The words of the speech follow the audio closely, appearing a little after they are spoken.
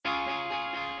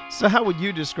So how would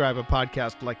you describe a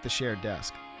podcast like The Shared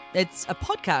Desk? It's a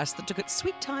podcast that took its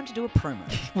sweet time to do a promo.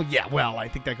 Well, yeah, well, I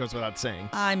think that goes without saying.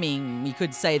 I mean, you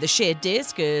could say The Shared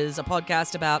Desk is a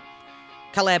podcast about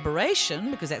collaboration,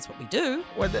 because that's what we do.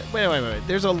 Wait.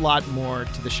 There's a lot more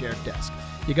to The Shared Desk.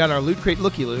 You got our Loot Crate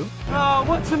Looky-Loo. Oh,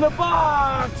 what's in the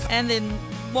box? And then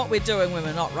what we're doing when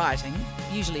we're not writing,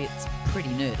 usually it's pretty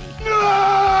nerdy.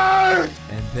 Nerd!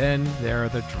 And then there are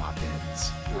the drop-ins.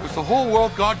 Has the whole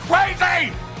world gone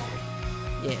crazy?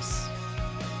 Yes,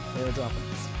 there are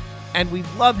drop-ins. And we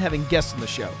love having guests on the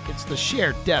show. It's The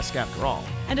Shared Desk after all.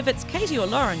 And if it's Katie or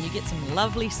Lauren, you get some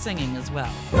lovely singing as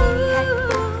well.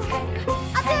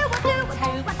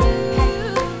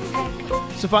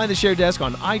 So find The Shared Desk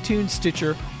on iTunes,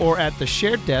 Stitcher, or at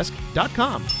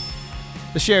theshareddesk.com.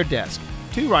 The Shared Desk.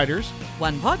 2 writers.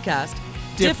 One podcast,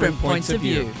 different points of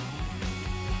view.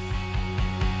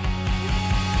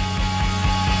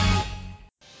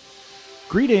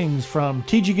 Greetings from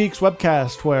TG Geeks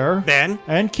Webcast, where Ben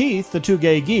and Keith, the 2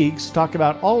 gay geeks, talk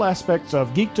about all aspects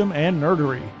of geekdom and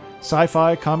nerdery.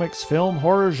 Sci-fi, comics, film,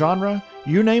 horror, genre,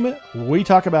 you name it, we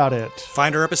talk about it.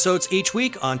 Find our episodes each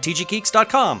week on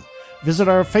tggeeks.com. Visit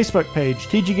our Facebook page,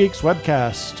 TG Geeks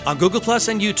Webcast. On Google Plus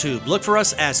and YouTube, look for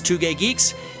us as 2 Gay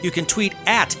Geeks. You can tweet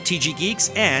at TG Geeks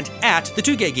and at the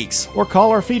 2 Gay Geeks. Or call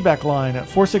our feedback line at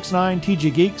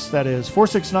 469-TG-GEEKS. That is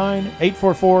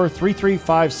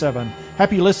 469-844-3357.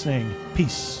 Happy listening.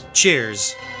 Peace.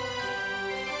 Cheers.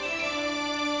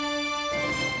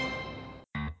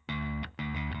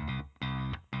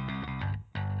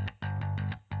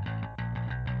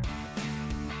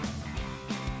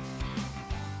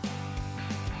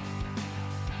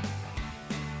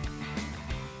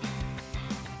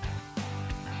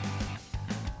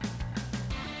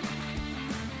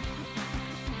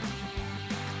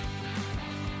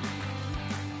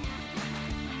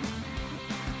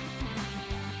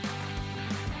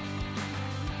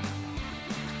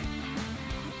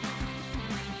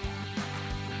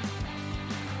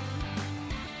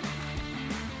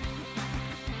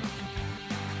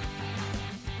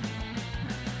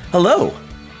 Hello,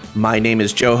 my name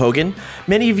is Joe Hogan.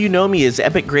 Many of you know me as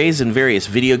Epic Grays in various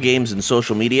video games and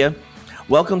social media.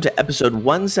 Welcome to episode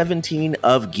 117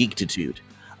 of Geektitude,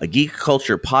 a geek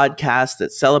culture podcast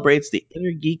that celebrates the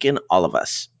inner geek in all of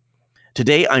us.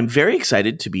 Today, I'm very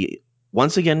excited to be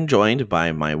once again joined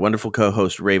by my wonderful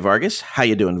co-host Ray Vargas. How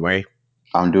you doing, Ray?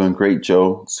 I'm doing great,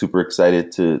 Joe. Super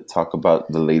excited to talk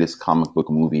about the latest comic book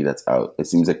movie that's out. It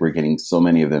seems like we're getting so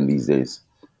many of them these days.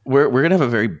 We're gonna have a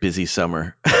very busy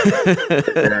summer.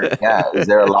 Is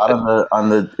there a lot on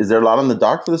the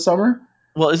dock for the summer?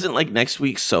 Well, isn't like next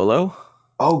week Solo?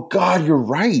 Oh God, you're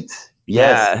right.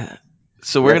 Yeah. Yes.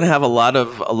 So we're gonna have a lot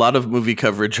of movie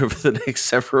coverage over the next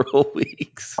several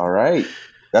weeks. All right.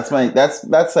 That's like I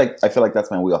feel like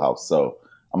that's my wheelhouse. So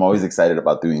I'm always excited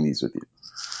about doing these with you.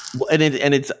 Well, and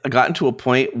it's gotten to a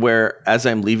point where as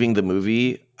I'm leaving the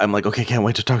movie, I'm like, okay, can't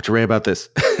wait to talk to Ray about this.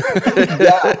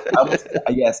 I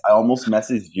almost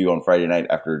messaged you on Friday night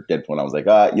after Deadpool. I was like,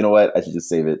 you know what? I should just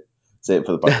save it for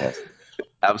the podcast.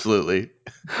 Absolutely.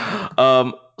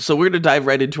 So we're going to dive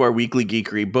right into our weekly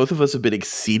geekery. Both of us have been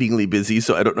exceedingly busy,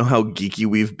 so I don't know how geeky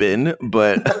we've been,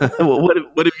 but what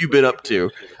have you been up to?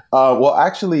 Well,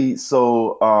 actually,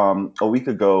 so a week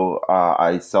ago,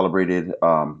 I celebrated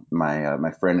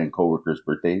my friend and coworker's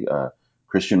birthday,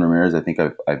 Christian Ramirez. I think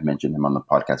I've mentioned him on the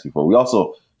podcast before. We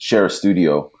also share a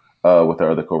studio with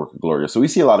our other coworker, Gloria, so we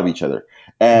see a lot of each other.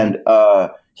 And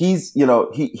he's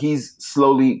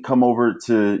slowly come over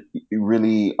to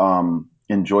really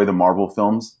enjoy the Marvel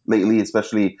films lately,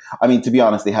 especially. I mean, to be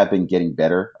honest, they have been getting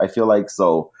better, I feel like.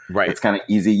 So It's kind of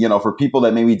easy, for people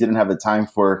that maybe didn't have the time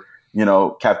for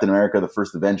Captain America, the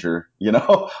First Avenger,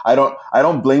 I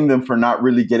don't blame them for not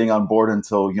really getting on board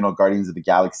until, Guardians of the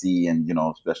Galaxy and,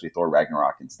 especially Thor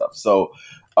Ragnarok and stuff. So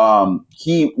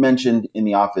he mentioned in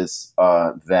the office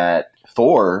that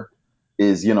Thor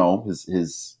is,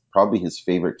 his probably his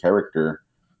favorite character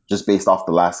just based off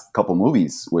the last couple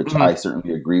movies, which I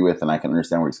certainly agree with, and I can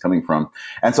understand where he's coming from.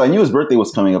 And so I knew his birthday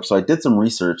was coming up, so I did some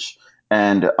research.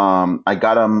 And I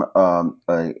got him a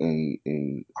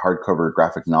hardcover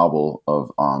graphic novel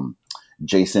of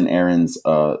Jason Aaron's,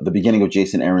 the beginning of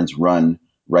Jason Aaron's run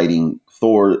writing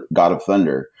Thor: God of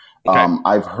Thunder. Okay.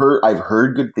 I've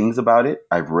heard good things about it.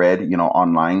 I've read,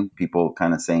 online people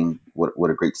kind of saying what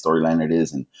a great storyline it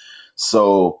is, and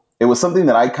so it was something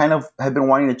that I kind of had been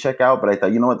wanting to check out. But I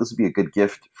thought, this would be a good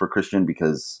gift for Christian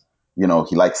because he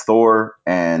likes Thor,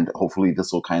 and hopefully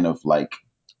this will kind of like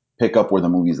pick up where the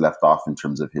movie's left off in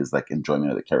terms of his like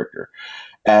enjoyment of the character.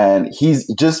 And he's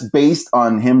just based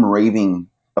on him raving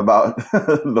about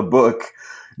the book.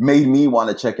 made me want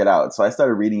to check it out. So I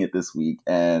started reading it this week,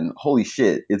 and holy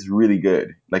shit, it's really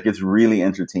good. Like it's really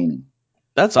entertaining.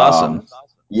 That's awesome. Um,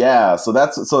 yeah, so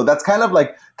that's kind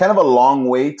of a long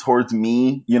way towards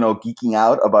me, geeking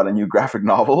out about a new graphic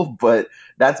novel, but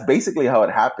that's basically how it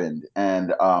happened,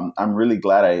 and I'm really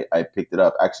glad I picked it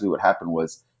up. Actually, what happened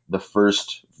was the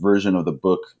first version of the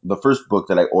book, the first book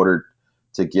that I ordered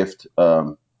to gift,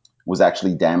 was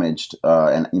actually damaged,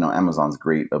 and Amazon's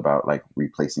great about like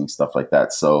replacing stuff like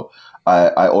that. So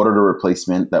I ordered a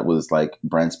replacement that was like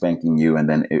brand spanking new, and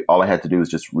then all I had to do was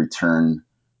just return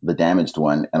the damaged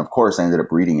one, and of course I ended up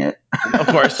reading it. Of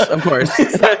course, of course.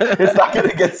 It's not going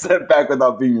to get sent back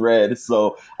without being read.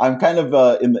 So I'm kind of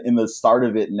in the start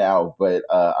of it now, but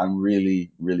I'm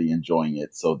really really enjoying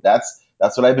it. So that's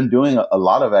what I've been doing a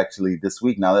lot of actually this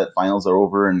week. Now that finals are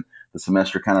over and the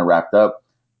semester kind of wrapped up,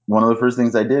 one of the first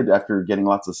things I did after getting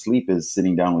lots of sleep is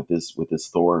sitting down with this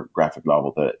Thor graphic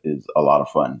novel that is a lot of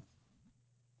fun.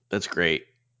 That's great.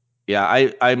 Yeah,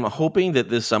 I'm hoping that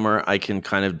this summer I can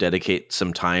kind of dedicate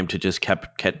some time to just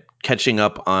kept catching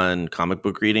up on comic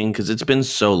book reading because it's been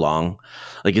so long.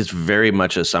 Like it's very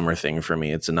much a summer thing for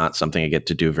me. It's not something I get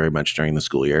to do very much during the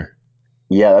school year.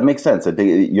 Yeah, that makes sense. I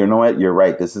think you know what, you're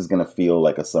right. This is going to feel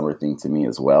like a summer thing to me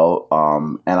as well.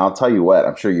 And I'll tell you what,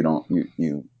 I'm sure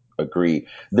you agree.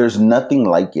 There's nothing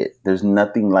like it. There's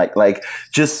nothing like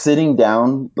just sitting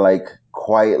down like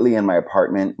quietly in my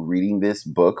apartment reading this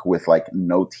book with like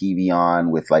no TV on,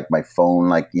 with like my phone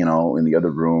like in the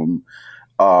other room.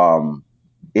 Um,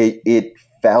 it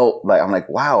felt like I'm like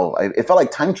wow. It felt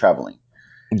like time traveling.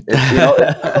 It felt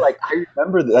like I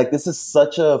remember that, like this is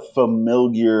such a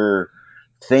familiar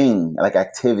thing, like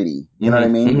activity. You know what I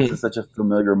Hmm. mean? This Hmm. is such a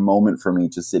familiar moment for me,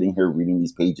 just sitting here reading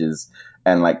these pages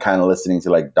and like kind of listening to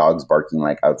like dogs barking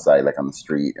like outside, like on the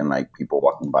street, and like people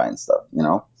walking by and stuff.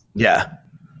 Yeah,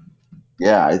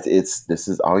 Yeah,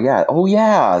 it's oh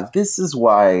yeah, this is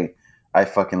why I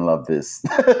fucking love this.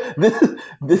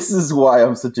 this is why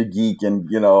I'm such a geek, and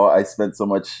I spent so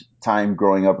much time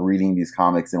growing up reading these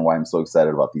comics, and why I'm so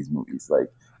excited about these movies. Like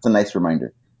it's a nice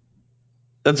reminder.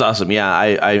 that's awesome. Yeah,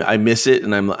 I miss it,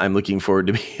 and I'm looking forward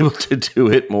to being able to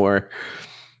do it more.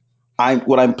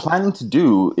 What I'm planning to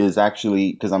do is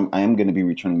actually, because I am going to be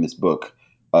returning this book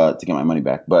to get my money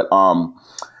back, but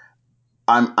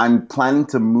I'm planning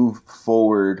to move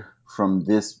forward from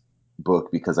this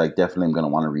book because I definitely am going to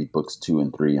want to read books 2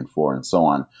 and 3 and 4 and so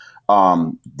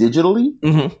on, digitally,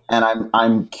 Hmm. and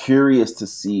I'm curious to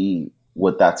see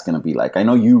what that's going to be like. I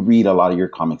know you read a lot of your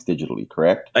comics digitally,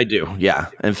 correct? I do, yeah.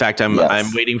 In fact, I'm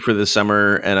Yes. waiting for the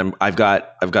summer, and I've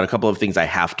got a couple of things I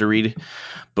have to read,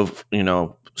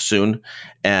 soon.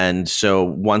 And so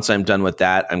once I'm done with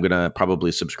that, I'm gonna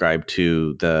probably subscribe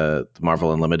to the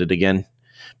Marvel Unlimited again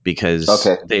because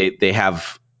Okay. they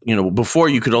have before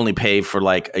you could only pay for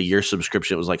like a year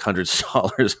subscription. It was like hundreds of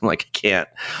dollars. I'm like I can't,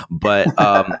 but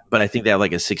I think they have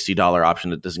like a $60 option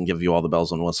that doesn't give you all the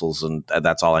bells and whistles, and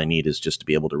that's all I need is just to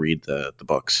be able to read the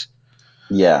books.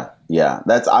 Yeah, yeah.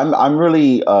 I'm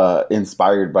really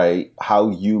inspired by how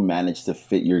you manage to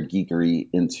fit your geekery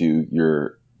into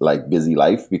your like busy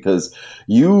life, because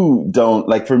you don't,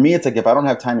 like, for me it's like if I don't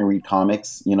have time to read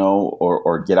comics,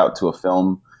 or get out to a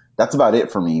film, that's about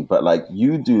it for me. But like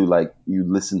you do, like you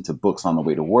listen to books on the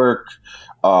way to work,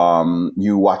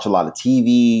 you watch a lot of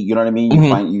TV, you know what I mean? You Hmm.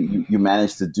 find you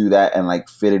manage to do that and like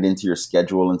fit it into your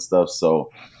schedule and stuff.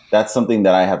 So that's something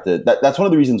that I have to. That's one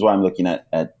of the reasons why I'm looking at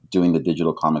doing the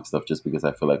digital comic stuff, just because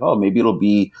I feel like, oh, maybe it'll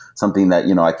be something that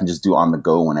I can just do on the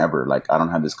go whenever. Like I don't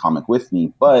have this comic with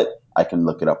me, but I can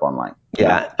look it up online.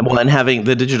 Yeah, well, and having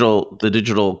the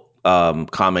digital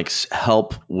comics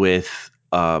help with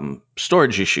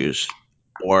storage issues,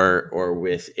 or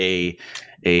with a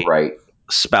Right.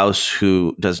 spouse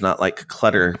who does not like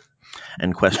clutter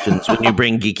and questions when you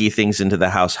bring geeky things into the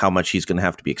house how much he's going to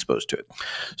have to be exposed to it. You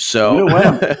So know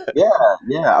what?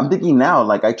 Yeah. I'm thinking now,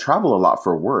 like I travel a lot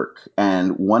for work,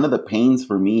 and one of the pains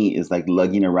for me is like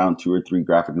lugging around 2 or 3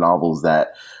 graphic novels that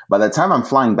by the time I'm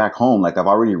flying back home, like I've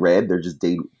already read, they're just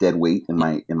dead weight in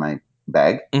my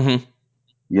bag. mhm,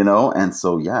 And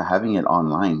so yeah, having it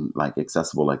online, like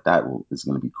accessible like that, is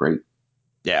going to be great.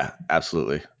 yeah,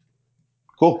 absolutely.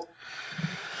 Cool.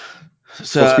 So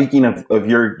So speaking of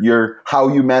your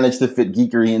how you manage to fit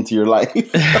geekery into your life.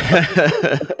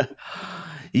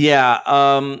 yeah,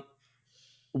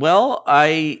 well,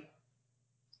 I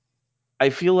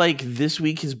feel like this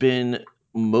week has been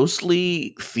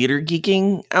mostly theater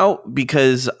geeking out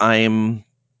because um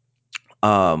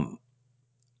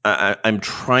I'm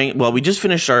trying. Well, we just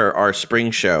finished our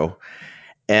spring show,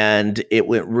 and it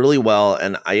went really well.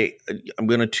 And I'm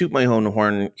going to toot my own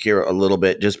horn here a little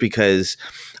bit, just because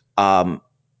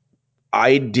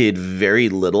I did very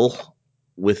little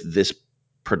with this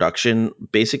production.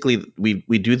 Basically,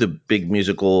 we do the big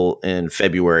musical in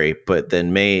February, but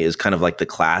then May is kind of like the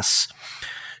class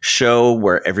show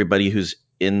where everybody who's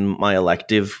in my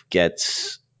elective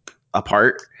gets a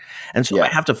part. And so I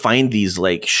Yeah. have to find these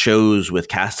like shows with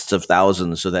casts of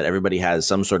thousands so that everybody has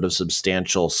some sort of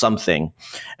substantial something.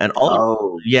 And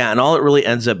Oh, all it really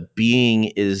ends up being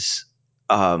is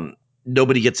um,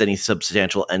 nobody gets any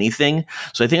substantial anything.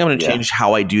 So I think I'm going to yeah. change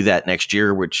how I do that next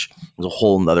year, which is a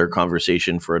whole nother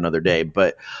conversation for another day.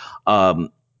 But um,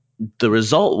 the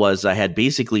result was I had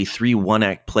basically 3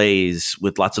 one-act plays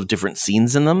with lots of different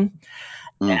scenes in them,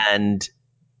 Mm.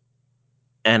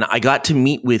 and I got to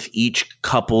meet with each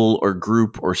couple or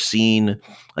group or scene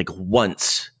like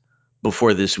once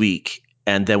before this week,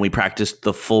 and then we practiced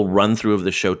the full run through of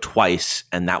the show twice,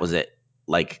 and that was it.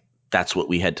 Like that's what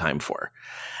we had time for.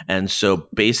 And so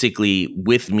basically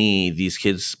with me these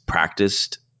kids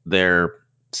practiced their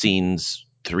scenes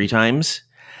 3 times,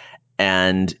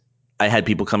 and I had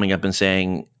people coming up and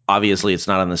saying obviously it's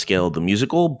not on the scale of the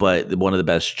musical, but one of the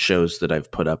best shows that I've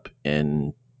put up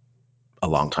in a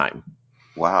long time.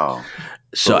 Wow.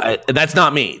 So So that's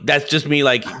not me. That's just me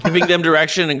like giving them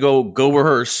direction and go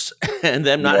rehearse, and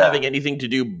them not yeah. having anything to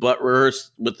do but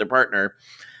rehearse with their partner,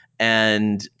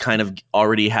 and kind of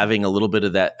already having a little bit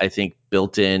of that, I think,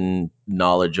 built-in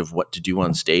knowledge of what to do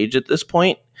on stage at this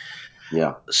point.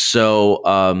 Yeah.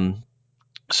 So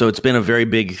so it's been a very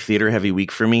big theater heavy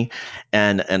week for me,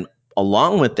 and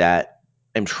along with that,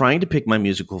 I'm trying to pick my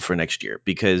musical for next year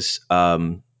because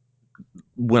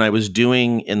when I was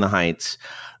doing In the Heights,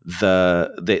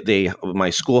 they my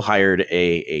school hired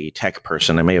a tech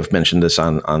person. I may have mentioned this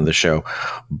on the show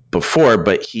before,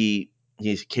 but he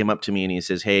came up to me and he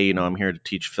says, "Hey, I'm here to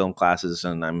teach film classes,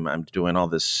 and I'm doing all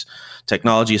this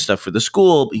technology stuff for the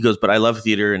school." He goes, "But I love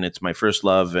theater, and it's my first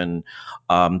love. And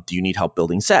do you need help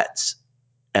building sets?"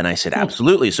 And I said,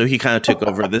 absolutely. So he kind of took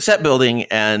over the set building,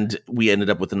 and we ended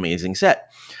up with an amazing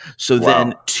set. So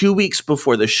then Wow. 2 weeks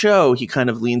before the show, he kind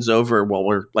of leans over while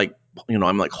we're like,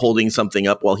 I'm like holding something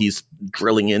up while he's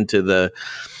drilling into the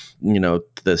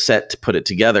set to put it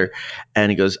together. And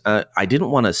he goes, I didn't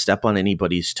want to step on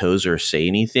anybody's toes or say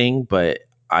anything, but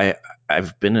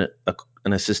I've been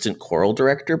an assistant choral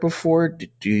director before.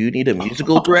 Do you need a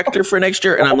musical director for next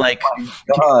year? And I'm Oh like, my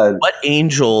God. what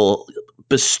angel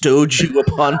bestowed you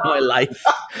upon my life?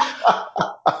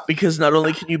 Because not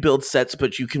only can you build sets,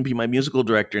 but you can be my musical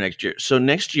director next year. So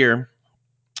next year,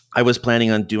 I was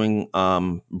planning on doing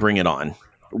Bring It On,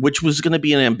 which was going to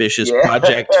be an ambitious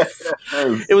project. It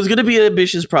Yes. was going to be an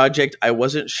ambitious project. I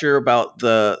wasn't sure about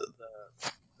the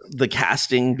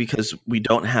casting because we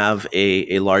don't have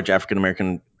a large African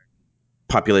American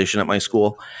population at my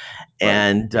school, Right.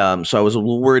 and so I was a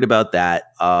little worried about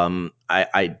that.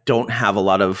 I don't have a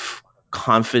lot of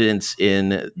confidence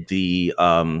in the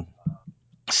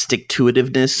stick to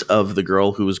itiveness of the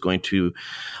girl who was going to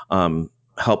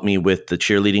help me with the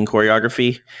cheerleading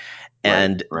choreography. Right.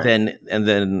 And Right.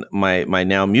 then my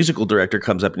now musical director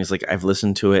comes up and he's like, I've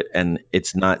listened to it and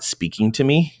it's not speaking to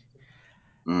me.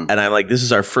 Mm. And I'm like, this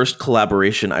is our first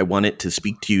collaboration. I want it to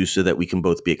speak to you so that we can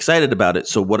both be excited about it.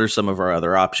 So what are some of our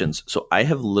other options? So I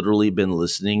have literally been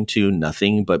listening to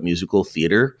nothing but musical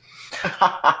theater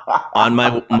on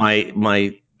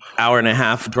my hour and a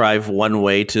half drive one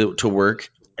way to work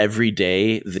every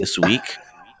day this week.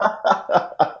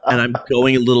 And I'm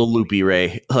going a little loopy,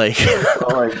 Ray. Like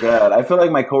Oh my God. I feel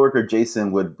like my coworker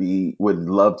Jason would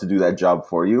love to do that job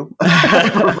for you.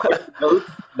 Provide notes.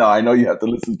 No, I know you have to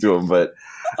listen to him, but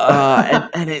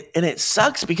and it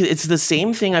sucks because it's the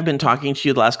same thing I've been talking to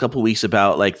you the last couple of weeks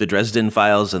about, like the Dresden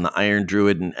Files and the Iron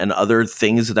Druid and other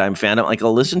things that I'm fan of. Like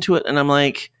I'll listen to it and I'm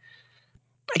like,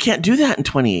 I can't do that in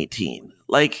 2018.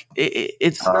 Like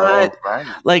it's not oh right.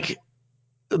 like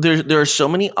there are so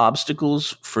many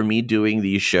obstacles for me doing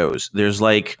these shows. There's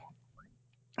like,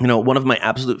 one of my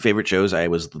absolute favorite shows. I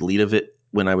was the lead of it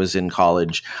when I was in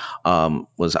college.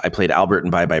 Was I played Albert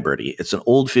and Bye Bye Birdie. It's an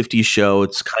old '50s show.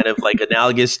 It's kind of like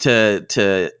analogous to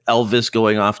Elvis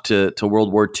going off to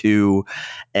World War II,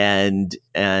 and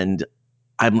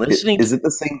I'm listening to. Is it the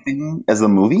same thing as the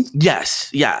movie? Yes,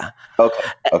 yeah. Okay.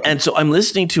 Okay. And so I'm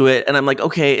listening to it and I'm like,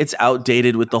 okay, it's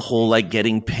outdated with the whole like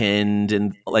getting pinned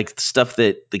and like stuff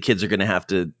that the kids are going to have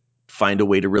to find a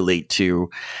way to relate to.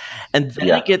 And then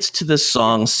Yeah. it gets to the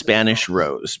song Spanish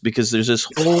Rose because there's this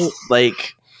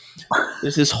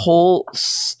whole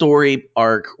story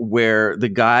arc where the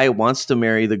guy wants to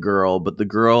marry the girl, but the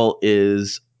girl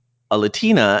is a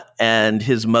Latina and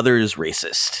his mother is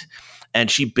racist. And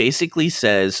she basically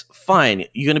says, fine,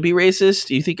 you going to be racist?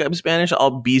 You think I'm Spanish?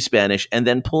 I'll be Spanish. And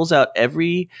then pulls out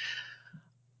every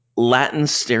Latin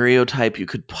stereotype you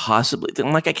could possibly think.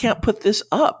 I'm like, I can't put this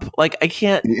up. Like, I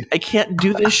can't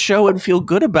do this show and feel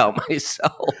good about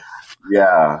myself.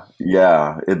 Yeah.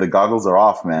 The goggles are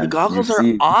off, The man. You goggles are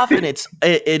see, off, and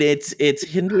it's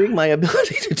hindering my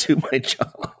ability to do my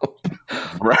job.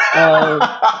 right?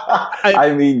 I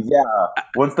I mean, yeah.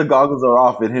 Once the goggles are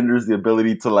off, it hinders the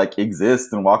ability to like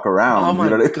exist and walk Oh around. You my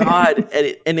know what I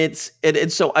mean? god!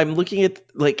 And so I'm looking at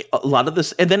like a lot of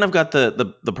this, and then I've got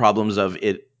the problems of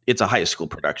it. It's a high school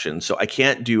production, so I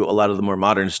can't do a lot of the more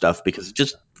modern stuff because it's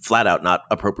just flat out not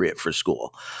appropriate for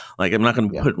school. Like I'm not going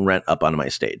to Yeah. put Rent up on my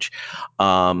stage,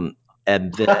 and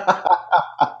then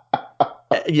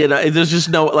there's just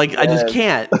no like I just Man.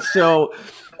 can't.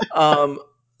 Um,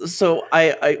 so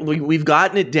we've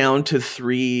gotten it down to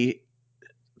three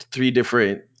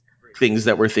different things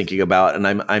that we're thinking about, and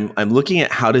I'm looking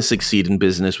at how to succeed in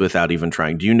business without even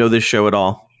trying. Do you know this show at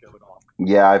all?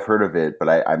 Yeah, I've heard of it, but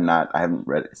I'm not. I haven't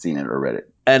seen it or read it.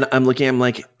 And I'm like,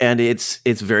 and it's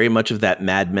very much of that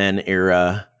Mad Men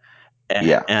era,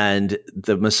 Yeah. and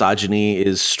the misogyny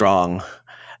is strong,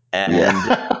 and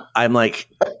Yeah. I'm like,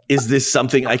 is this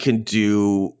something I can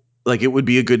do? Like, it would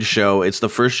be a good show. It's the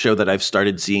first show that I've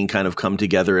started seeing kind of come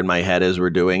together in my head as we're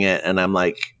doing it, and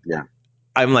Yeah.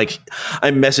 I'm like,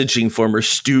 I'm messaging former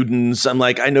students. I'm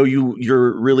like, I know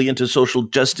you're really into social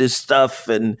justice stuff,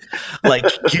 and like,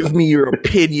 give me your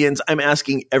opinions. I'm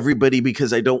asking everybody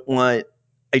because I don't want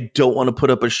to put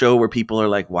up a show where people are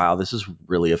like, wow, this is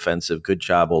really offensive. Good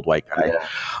job, old white guy.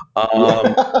 Yeah.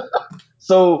 Um, Yeah.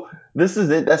 So this is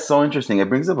it. That's so interesting. It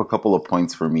brings up a couple of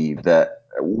points for me. That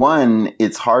one,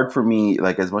 it's hard for me,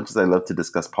 like as much as I love to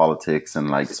discuss politics and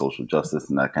like social justice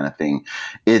and that kind of thing.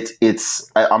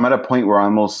 I'm at a point where I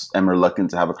almost am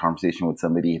reluctant to have a conversation with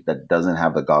somebody that doesn't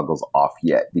have the goggles off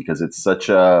yet, because it's such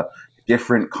a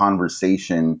different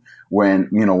conversation when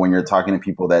you're talking to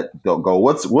people that don't go,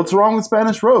 what's wrong with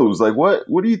Spanish Rose? Like what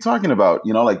are you talking about?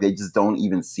 Like they just don't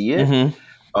even see it.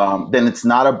 mhm. Then it's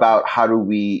not about how do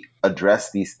we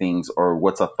address these things or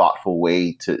what's a thoughtful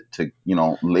way to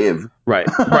live Right,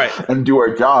 right. and do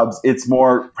our jobs. It's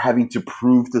more having to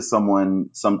prove to someone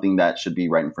something that should be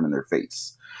right in front of their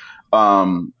face.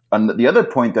 And the other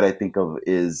point that I think of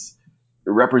is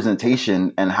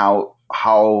representation, and how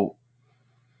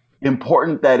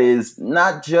important that is,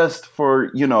 not just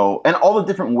for and all the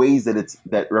different ways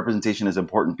that representation is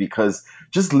important, because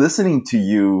just listening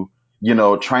to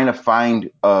trying to find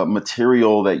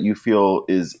material that you feel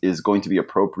is going to be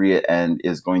appropriate and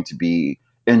is going to be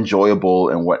enjoyable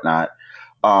and whatnot.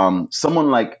 Someone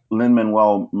like Lin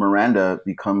Manuel Miranda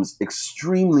becomes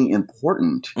extremely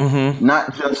important, Mhm.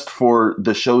 not just for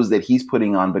the shows that he's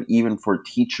putting on, but even for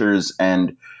teachers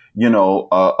and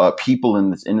people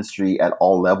in this industry at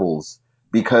all levels,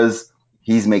 because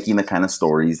he's making the kind of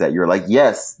stories that you're like,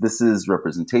 yes, this is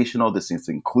representational, this is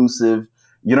inclusive.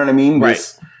 You know what I mean?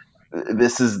 Right.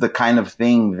 This is the kind of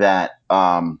thing that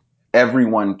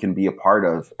everyone can be a part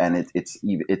of, and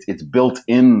it's built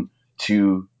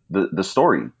into the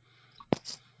story.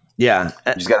 Yeah.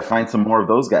 You just got to find some more of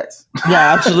those guys.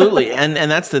 Yeah, absolutely. And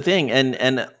that's the thing.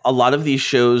 And a lot of these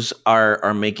shows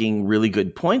are making really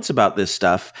good points about this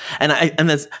stuff. And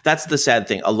that's the sad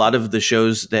thing. A lot of the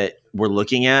shows that we're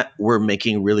looking at were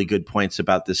making really good points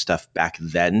about this stuff back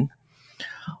then,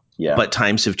 Yeah, but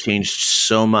times have changed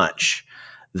so much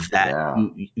that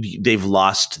yeah, they've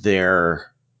lost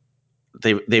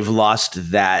they've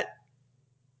lost that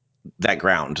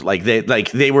ground.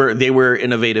 They were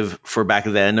innovative for back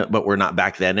then, but we're not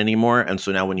back then anymore. And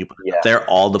so now when you put it up yeah. there,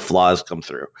 all the flaws come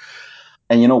through.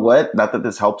 And you know what? Not that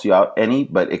this helps you out any,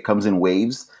 but it comes in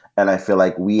waves. And I feel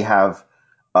like we have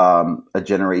a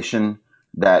generation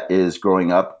that is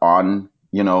growing up on,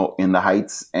 in the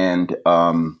Heights and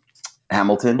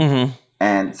Hamilton. Hmm.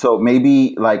 And so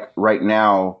maybe like right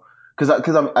now,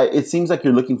 it seems like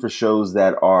you're looking for shows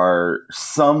that are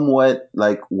somewhat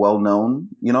like well known,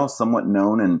 somewhat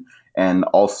known, and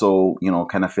also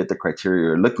kind of fit the criteria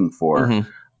you're looking for.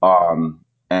 Hmm.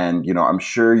 And I'm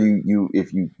sure you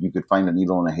if you could find a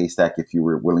needle in a haystack if you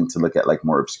were willing to look at like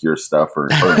more obscure stuff or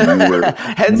newer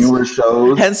hence, newer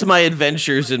shows. hence my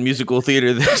adventures in musical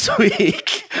theater this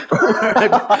week.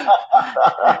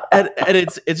 And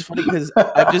it's funny because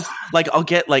I'm just like I'll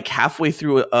get like halfway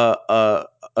through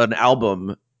an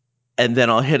album, and then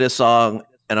I'll hit a song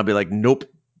and I'll be like, nope,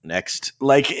 next.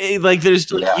 Like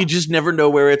there's like Yeah, you just never know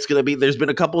where it's gonna be. There's been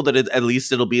a couple that at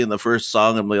least it'll be in the first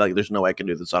song. I'm like, there's no way I can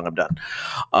do the song. I'm done.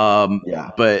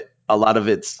 yeah. But a lot of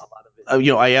it's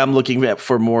I am looking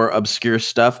for more obscure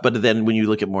stuff, but then when you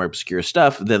look at more obscure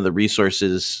stuff, then the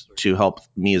resources to help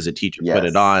me as a teacher put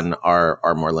it Yes. on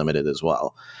are more limited as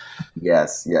well.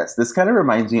 Yes, yes. This kind of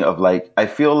reminds me of like I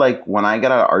feel like when I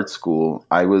got out of art school,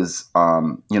 I was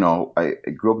I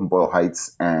grew up in Boyle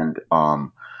Heights and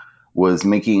was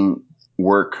making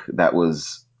work that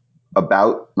was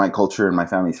about my culture and my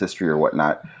family's history or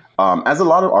whatnot, as a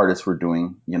lot of artists were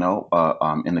doing, in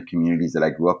the communities that I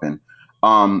grew up in.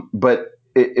 But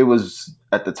it was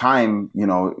at the time,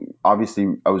 obviously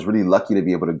I was really lucky to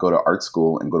be able to go to art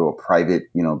school and go to a private,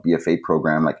 BFA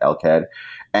program like LCAD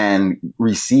and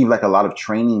receive like a lot of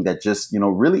training that just,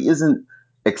 really isn't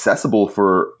accessible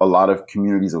for a lot of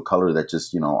communities of color that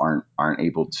just, aren't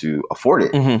able to afford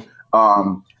it.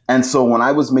 Mm-hmm. And so when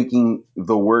I was making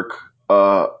the work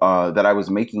that I was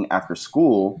making after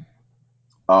school,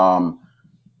 um,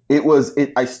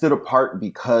 I stood apart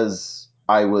because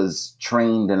I was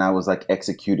trained and I was like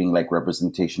executing like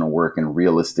representational work and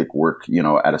realistic work,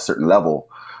 at a certain level.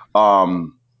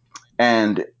 Um,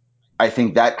 and I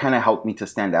think that kind of helped me to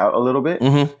stand out a little bit.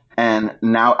 Mm-hmm. And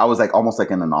now I was like almost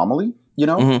like an anomaly,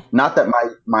 Mm-hmm. not that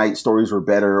my stories were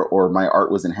better or my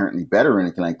art was inherently better or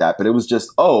anything like that, but it was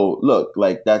just, oh, look,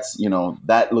 like that's,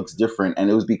 that looks different. And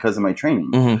it was because of my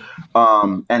training.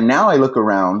 Mm-hmm. And now I look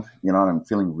around, and I'm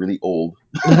feeling really old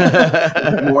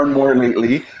more and more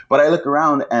lately, but I look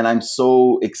around and I'm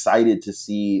so excited to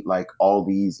see like all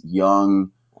these young,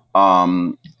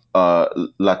 um, uh,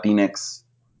 Latinx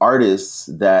artists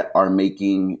that are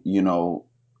making,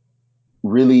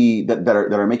 really that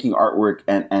are making artwork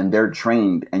and they're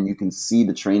trained and you can see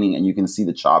the training and you can see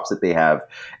the chops that they have,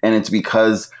 and it's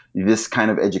because this kind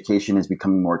of education is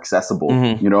becoming more accessible,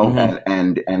 Mm-hmm. Mm-hmm.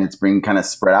 and it's being kind of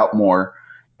spread out more,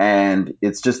 and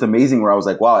it's just amazing where I was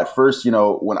like, wow, at first,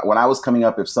 when I was coming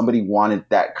up, if somebody wanted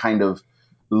that kind of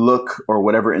look or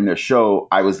whatever in their show,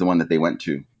 I was the one that they went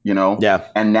to, Yeah.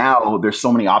 and now there's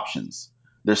so many options.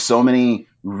 There's so many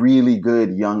really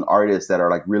good young artists that are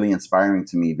like really inspiring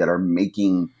to me that are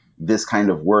making this kind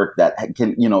of work that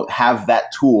can, have that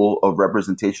tool of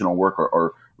representational work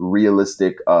or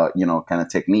realistic, kind of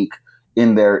technique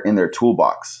in their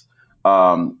toolbox.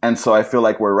 And so I feel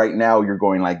like where right now you're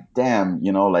going like, damn,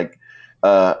 like,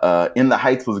 In the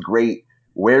Heights was great.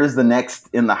 Where's the next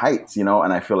In the Heights? And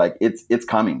I feel like it's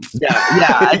coming.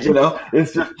 Yeah.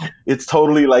 Yeah. It's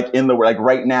totally like in the like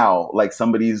right now, like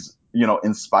somebody's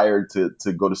inspired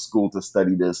to go to school to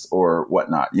study this or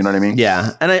whatnot. You know what I mean?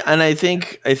 Yeah, and I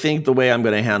think the way I'm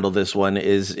going to handle this one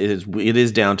is it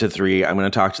is down to three. I'm going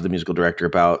to talk to the musical director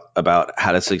about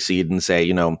how to succeed and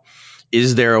say,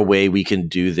 is there a way we can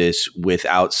do this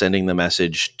without sending the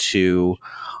message to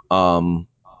um,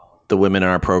 the women in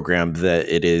our program that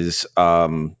it is.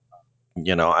 I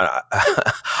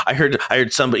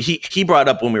heard somebody he brought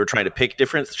up when we were trying to pick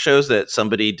different shows that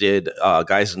somebody did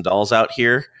Guys and Dolls out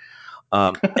here,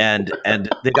 and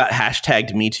they got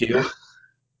hashtagged Me Too.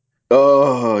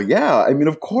 Oh yeah, I mean,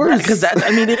 of Yeah, because course. that's,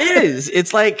 I mean, it is.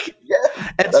 It's like, Yes,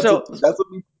 and that's so what it's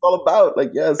all about. Like,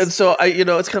 and yes. so I,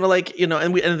 it's kind of like,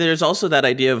 and there's also that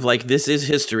idea of like this is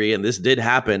history and this did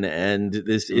happen and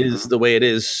this is Hmm. the way it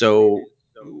is. So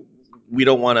we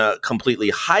don't want to completely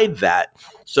hide that.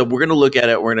 So we're going to look at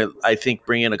it. We're going to, I think,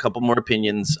 bring in a couple more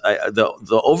opinions.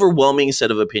 The overwhelming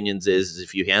set of opinions is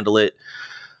if you handle it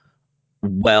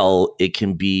well, it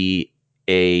can be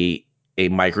a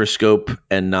microscope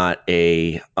and not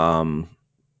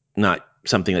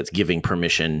something that's giving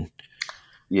permission. And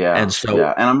Yeah, so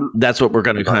yeah, and that's what we're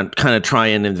going I'm to sorry. kind of try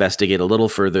and investigate a little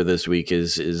further this week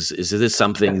is this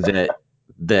something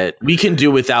that we can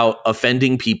do without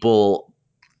offending people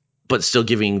but still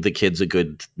giving the kids a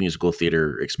good musical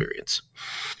theater experience.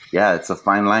 Yeah, it's a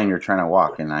fine line you're trying to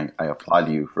walk, and I applaud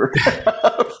you for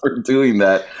for doing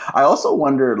that. I also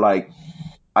wonder, like,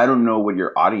 I don't know what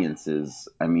your audience is.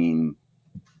 I mean,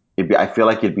 I feel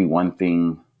like it'd be one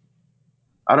thing.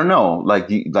 I don't know. Like,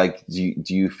 do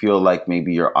you feel like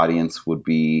maybe your audience would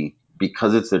be,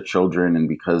 because it's their children and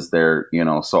because they're,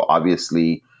 so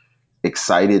obviously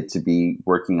excited to be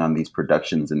working on these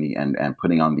productions and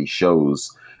putting on these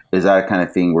shows? Is that a kind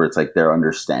of thing where it's like their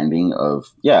understanding of,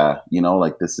 yeah,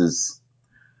 like this is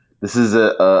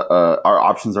our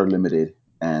options are limited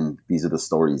and these are the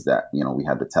stories that, we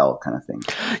have to tell, kind of thing.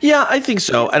 Yeah, I think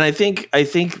so. And I think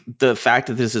the fact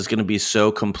that this is going to be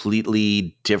so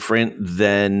completely different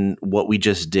than what we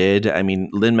just did. I mean,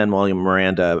 Lin-Manuel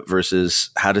Miranda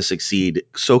versus How to Succeed,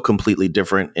 so completely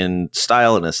different in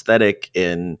style and aesthetic,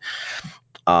 in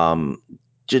um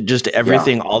just Yeah.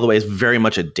 everything all the way is very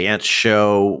much a dance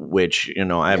show, which,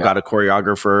 I've got a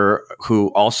choreographer who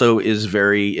also is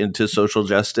very into social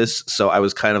justice. So I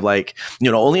was kind of like,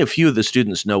 only a few of the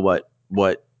students know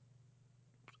what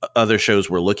other shows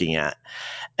we're looking at,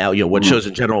 what Mhm. shows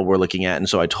in general we're looking at. And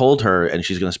so I told her, and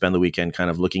she's going to spend the weekend kind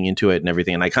of looking into it and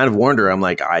everything. And I kind of warned her, I'm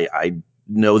like, I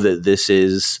know that this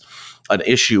is an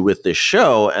issue with this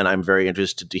show, and I'm very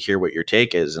interested to hear what your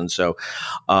take is. And so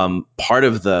part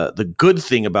of the good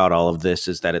thing about all of this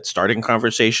is that it's starting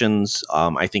conversations.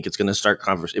 I think it's going to start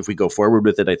if we go forward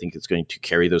with it, I think it's going to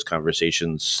carry those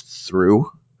conversations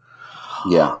through.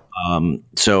 Yeah.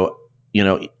 So,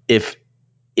 if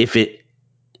if it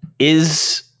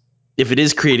is if it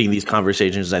is creating these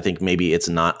conversations, I think maybe it's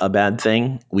not a bad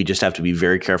thing. We just have to be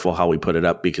very careful how we put it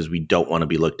up, because we don't want to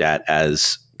be looked at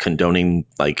as condoning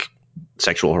like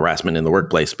sexual harassment in the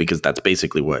workplace, because that's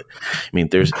basically what I mean.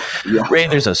 Yeah.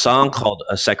 There's a song called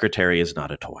 "A Secretary Is Not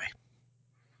a Toy."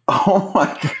 Oh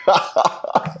my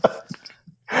god.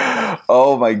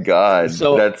 Oh my god.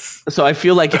 So That's so I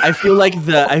feel like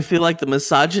the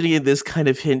misogyny in this kind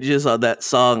of hinges on that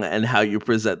song and how you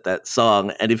present that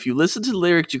song. And if you listen to the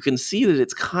lyrics, you can see that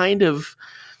it's kind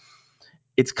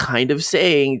of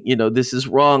saying, this is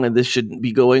wrong and this shouldn't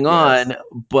be going yes. on.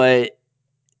 But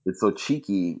It's so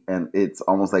cheeky and it's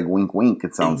almost like wink wink,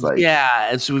 it sounds like. yeah,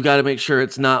 and so we've got to make sure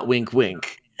it's not wink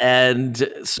wink. And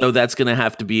so that's going to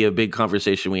have to be a big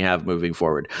conversation we have moving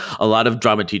forward. A lot of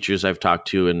drama teachers I've talked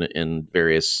to in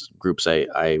various groups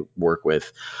I work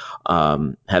with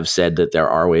have said that there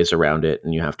are ways around it,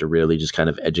 and you have to really just kind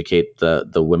of educate the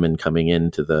women coming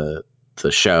into the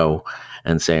show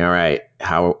and saying, all right,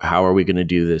 how are we going to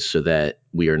do this so that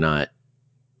we are not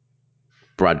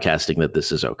broadcasting that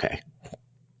this is okay.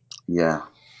 Yeah.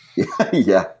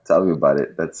 Yeah, tell me about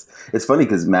it. It's funny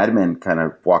because Mad Men kind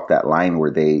of walked that line where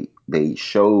they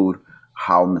showed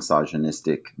how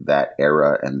misogynistic that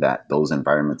era and that those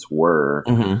environments were.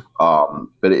 Mm-hmm.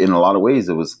 But in a lot of ways,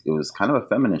 it was kind of a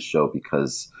feminist show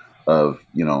because of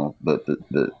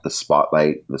the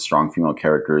spotlight, the strong female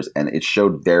characters, and it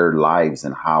showed their lives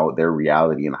and how their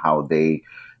reality and how they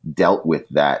dealt with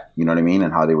that. You know what I mean?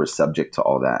 And how they were subject to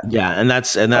all that. Yeah, and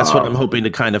that's what I'm Um, hoping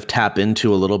to kind of tap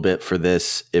into a little bit for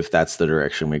this, if that's the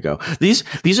direction we go. These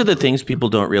are the things people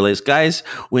don't realize, guys.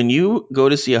 When you go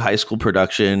to see a high school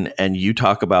production and you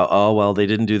talk about, oh well, they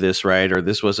didn't do this right, or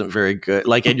this wasn't very good,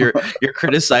 like, and you're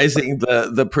criticizing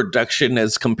the production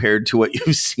as compared to what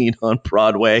you've seen on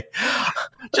Broadway,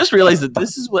 just realize that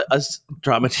this is what us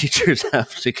drama teachers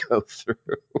have to go through.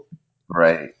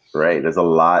 Right, right. There's a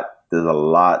lot. There's a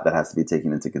lot that has to be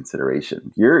taken into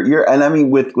consideration. And I mean,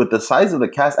 with the size of the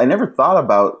cast, I never thought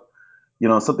about,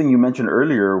 something you mentioned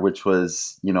earlier, which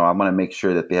was, I want to make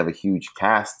sure that they have a huge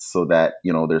cast so that,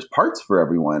 there's parts for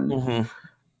everyone. Mm-hmm.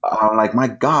 I'm like, my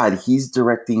God, he's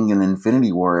directing an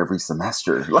Infinity War every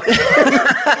semester. Like,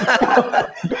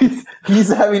 he's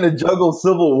having to juggle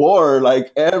Civil War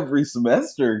like every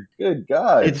semester. Good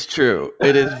God. It's true.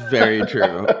 It is very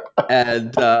true.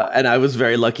 And I was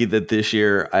very lucky that this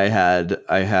year I had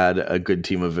a good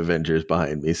team of Avengers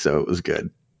behind me, so it was good.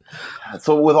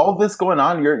 So with all this going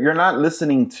on, you're not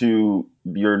listening to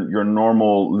your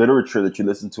normal literature that you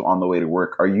listen to on the way to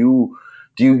work.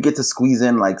 Do you get to squeeze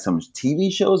in like some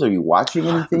TV shows? Are you watching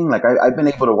anything? Like I've been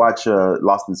able to watch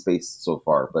Lost in Space so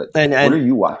far, but And what are and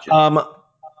you watching? um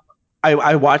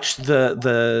I watched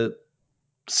the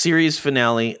series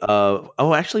finale of,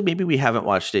 oh, actually maybe we haven't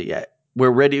watched it yet.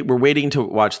 We're waiting to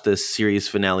watch the series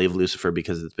finale of Lucifer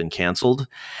because it's been canceled.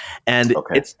 And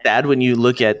Okay. it's sad when you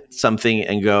look at something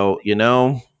and go,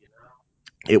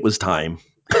 it was time.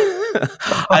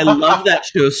 I love that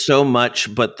show so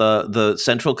much, but the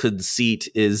central conceit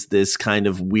is this kind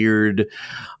of weird,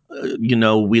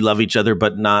 we love each other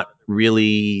but not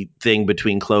really thing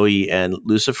between Chloe and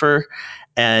Lucifer.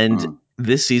 And Mm.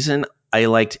 this season, I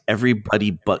liked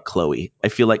everybody but Chloe. I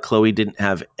feel like Chloe didn't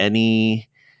have any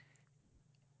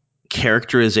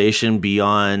characterization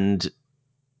beyond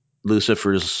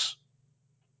Lucifer's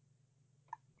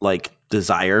like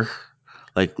desire.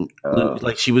 Like, Oh.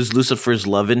 like she was Lucifer's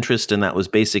love interest, and that was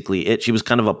basically it. She was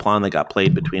kind of a pawn that got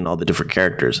played between all the different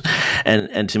characters,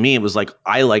 and to me, it was like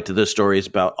I liked the stories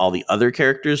about all the other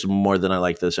characters more than I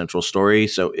liked the central story.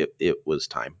 So it was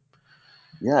time.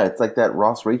 Yeah, it's like that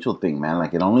Ross Rachel thing, man.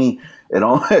 Like it only it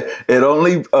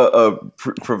only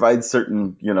provides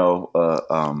certain,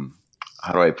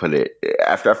 how do I put it?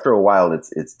 After a while,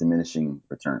 it's diminishing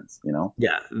returns.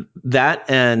 Yeah, that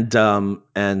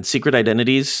and Secret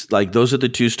Identities, like those are the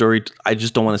two story. I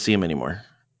just don't want to see them anymore.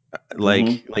 Hmm.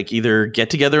 Like either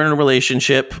get together in a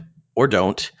relationship or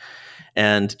don't.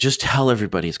 and just tell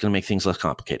everybody it's going to make things less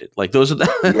complicated. Like those are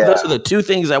the those Yeah. are the two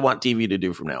things I want TV to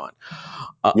do from now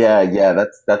on. Yeah,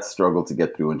 that's struggle to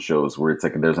get through in shows where it's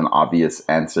like there's an obvious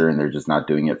answer and they're just not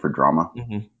doing it for drama.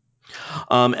 Mhm.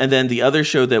 And then the other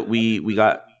show that we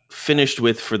got finished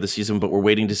with for the season, but we're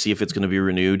waiting to see if it's going to be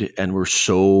renewed, and we're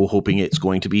so hoping it's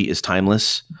going to be, is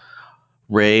Timeless.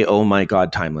 Ray, oh my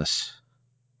God, Timeless.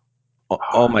 Oh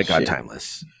Oh my God, shit.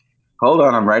 Timeless. Hold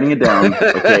on, I'm writing it down.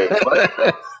 Okay.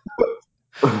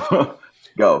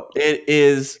 Go. It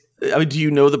is. I mean, do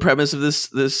you know the premise of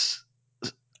this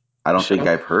I don't think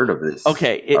show? I've heard of this.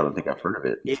 Okay, I don't think I've heard of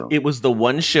it. So it was the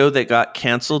one show that got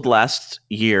canceled last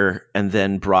year and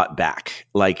then brought back.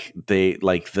 Like they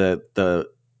like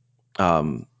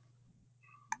um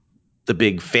the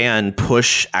big fan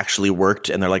push actually worked,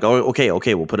 and they're like, oh, okay,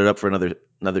 we'll put it up for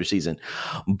another season.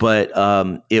 But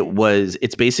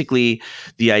it's basically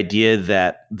the idea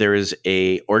that there is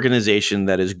a organization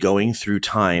that is going through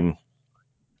time,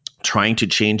 trying to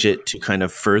change it to kind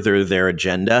of further their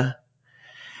agenda.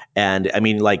 And I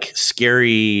mean, like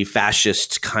scary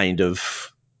fascist kind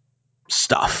of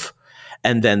stuff.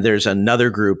 And then there's another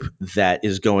group that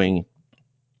is going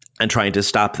and trying to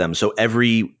stop them. So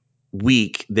every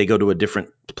week they go to a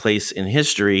different place in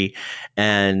history,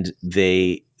 and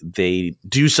they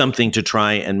do something to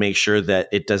try and make sure that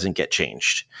it doesn't get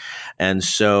changed. And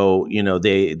so,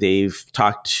 they've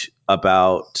talked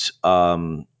about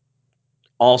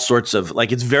all sorts of,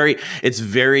 like, it's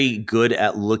very good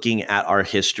at looking at our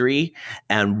history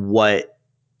and what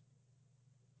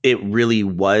it really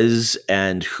was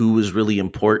and who was really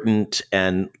important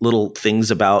and little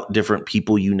things about different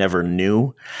people you never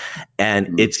knew.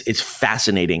 And mm. it's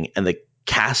fascinating, and the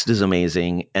cast is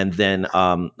amazing. And then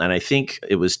and I think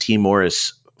it was T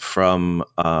Morris from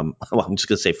well, I'm just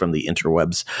gonna say from the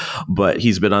interwebs, but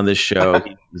he's been on this show.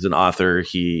 He's an author.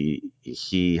 He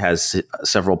has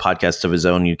several podcasts of his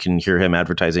own. You can hear him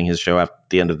advertising his show at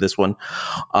the end of this one.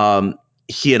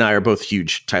 He and I are both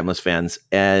huge Timeless fans,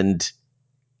 and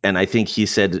I think he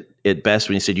said it best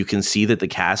when he said you can see that the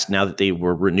cast, now that they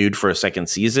were renewed for a second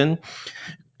season,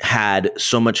 had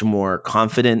so much more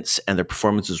confidence and their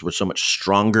performances were so much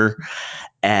stronger.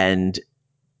 And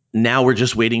now we're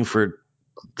just waiting for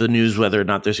the news whether or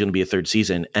not there's going to be a third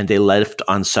season. And they left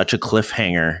on such a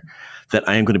cliffhanger that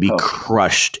I am going to be Oh.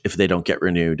 crushed if they don't get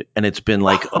renewed. And it's been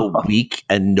like a week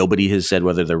and nobody has said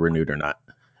whether they're renewed or not.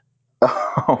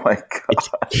 Oh my god. It's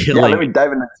Yeah, killing let me. me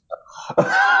dive into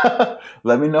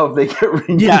let me know if they get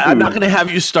renewed. Yeah, I'm not going to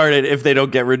have you start it if they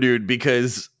don't get renewed,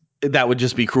 because that would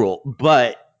just be cruel.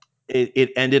 But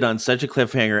it ended on such a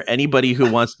cliffhanger. Anybody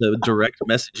who wants to direct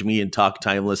message me and talk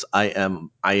Timeless, I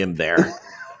am there.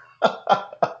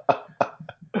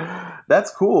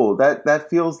 That's cool. That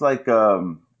feels like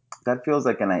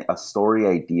a story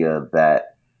idea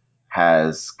that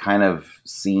has kind of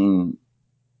seen,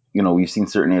 we've seen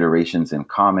certain iterations in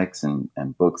comics and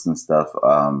books and stuff.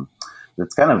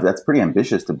 That's pretty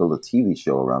ambitious to build a TV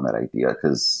show around that idea,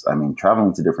 because I mean,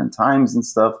 traveling to different times and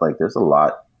stuff, like there's a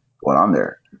lot going on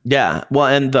there. Yeah. Well,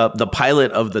 and the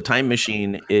pilot of the Time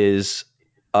Machine is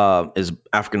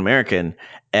African American,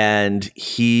 and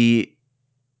he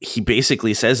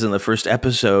basically says in the first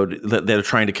episode that they're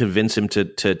trying to convince him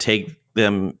to take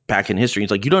them back in history.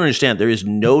 He's like, you don't understand. There is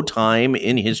no time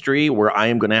in history where I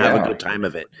am going to have a Yeah, good time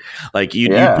of it. Like you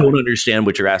yeah. don't understand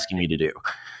what you're asking me to do.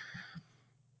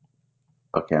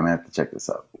 Okay, I'm gonna have to check this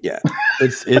out. Yeah,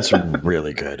 it's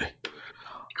really good.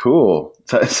 Cool.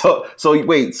 So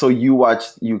wait. So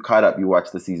you caught up. You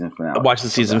watched the season I finale watched the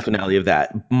of season that. finale of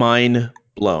that. Mind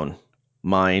blown.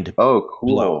 Mind Oh,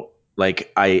 blown. cool.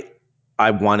 Like I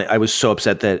was so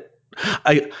upset that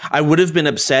I would have been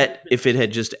upset if it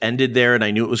had just ended there and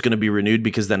I knew it was going to be renewed,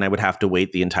 because then I would have to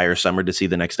wait the entire summer to see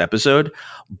the next episode.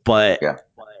 But Yeah.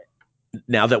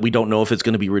 now that we don't know if it's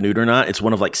going to be renewed or not, it's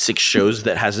one of like 6 shows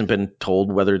that hasn't been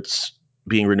told whether it's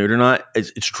being renewed or not.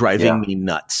 It's driving Yeah. me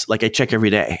nuts. Like I check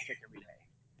every day.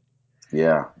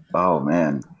 Yeah. Oh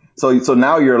man. So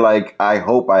now you're like, I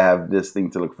hope I have this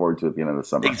thing to look forward to at the end of the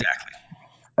summer, Exactly.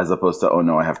 as opposed to, oh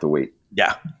no, I have to wait.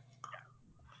 Yeah.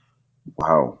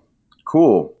 Wow.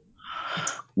 Cool.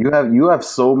 You have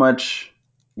so much.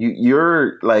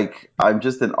 You're like, I'm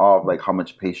just in awe of like how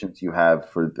much patience you have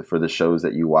for the shows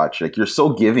that you watch. Like you're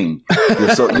so giving.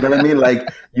 You're so, you know what I mean? Like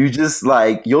you just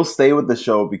like, you'll stay with the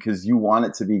show because you want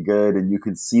it to be good and you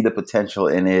can see the potential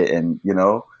in it, and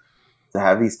to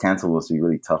have these canceled must be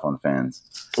really tough on fans.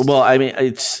 Well, I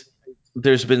mean,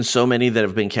 there's been so many that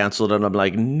have been canceled, and I'm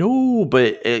like, no,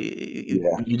 but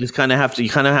Yeah. you just kind of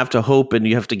have to hope, and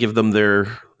you have to give them their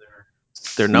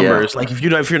Yeah. numbers. Like if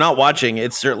you're not watching,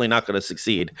 it's certainly not going to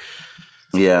succeed.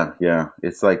 Yeah.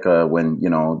 It's like when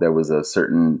there was a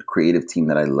certain creative team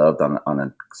that I loved on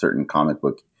a certain comic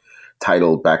book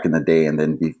title back in the day, and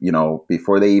then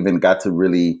before they even got to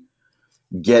really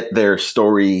get their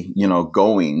story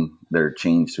going, they're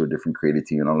changed to a different creative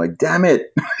team. And I'm like, damn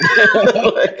it!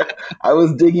 Like, I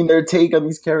was digging their take on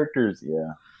these characters.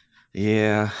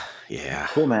 Yeah, Yeah.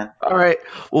 cool, man. All right.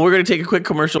 Well, we're going to take a quick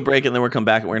commercial break, and then we'll come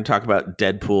back and we're going to talk about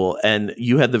Deadpool. And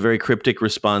you had the very cryptic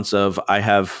response of, I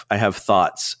have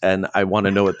thoughts and I want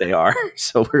to know what they are.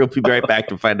 So we're going to be right back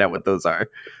to find out what those are.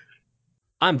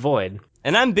 I'm Void.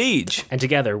 And I'm Beej. And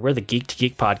together, we're the Geek to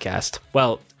Geek podcast.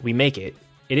 Well, we make it.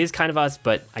 It is kind of us,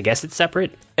 but I guess it's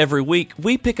separate. Every week,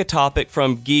 we pick a topic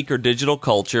from geek or digital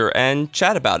culture and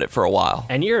chat about it for a while.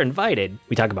 And you're invited.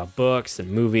 We talk about books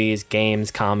and movies, games,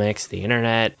 comics, the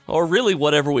internet. Or really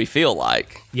whatever we feel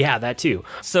like. Yeah, that too.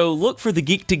 So look for the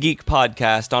Geek to Geek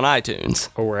podcast on iTunes.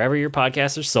 Or wherever your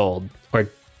podcasts are sold. Or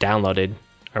downloaded.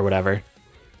 Or whatever.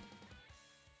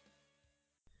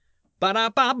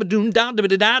 Comics.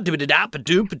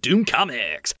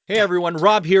 Hey everyone,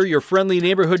 Rob here, your friendly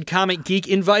neighborhood comic geek,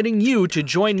 inviting you to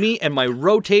join me and my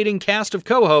rotating cast of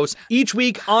co-hosts each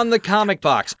week on The Comic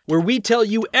Box, where we tell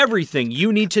you everything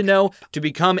you need to know to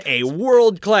become a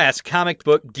world-class comic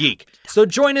book geek. So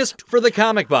join us for The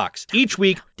Comic Box each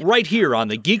week right here on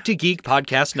the Geek to Geek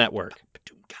Podcast Network.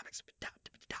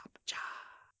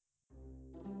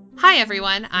 Hi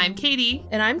everyone, I'm Katie.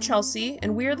 And I'm Chelsea,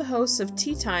 and we are the hosts of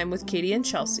Tea Time with Katie and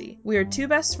Chelsea. We are two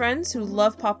best friends who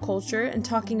love pop culture and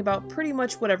talking about pretty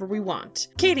much whatever we want.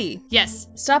 Katie! Yes?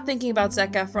 Stop thinking about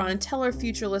Zac Efron and tell our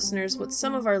future listeners what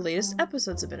some of our latest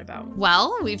episodes have been about.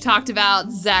 Well, we've talked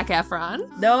about Zac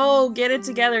Efron. No, get it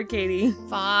together, Katie.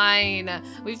 Fine.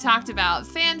 We've talked about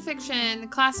fan fiction,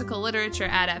 classical literature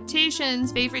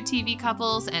adaptations, favorite TV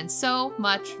couples, and so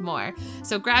much more.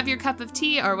 So grab your cup of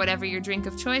tea or whatever your drink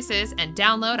of choice is and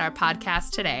download our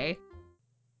podcast today.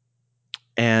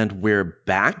 And we're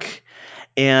back.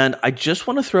 And I just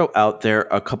want to throw out there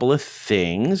a couple of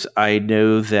things. I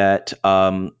know that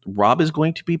Rob is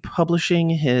going to be publishing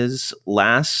his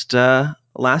last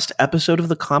episode of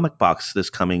the Comic Box this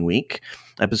coming week.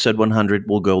 Episode 100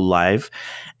 will go live,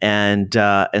 and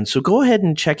so go ahead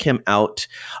and check him out.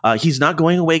 He's not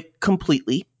going away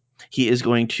completely. He is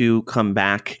going to come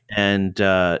back and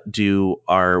do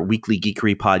our weekly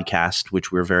geekery podcast,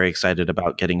 which we're very excited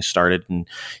about getting started. And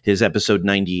his episode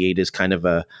 98 is kind of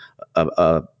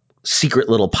a secret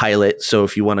little pilot. So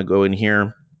if you want to go in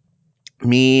here,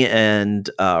 me and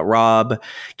Rob,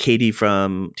 Katie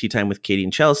from Tea Time with Katie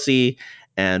and Chelsea,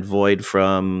 and Void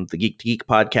from the Geek to Geek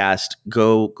podcast,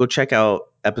 go check out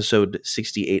episode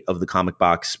 68 of the Comic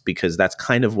Box, because that's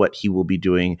kind of what he will be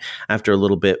doing after a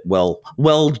little bit well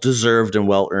deserved and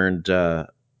well earned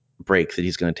break that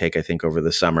he's going to take, I think, over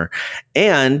the summer.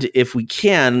 And if we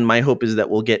can, my hope is that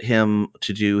we'll get him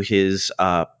to do his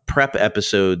prep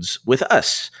episodes with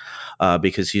us,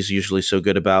 because he's usually so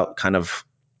good about kind of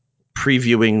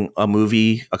previewing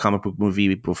a comic book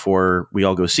movie before we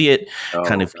all go see it,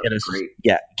 kind of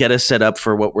get us set up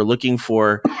for what we're looking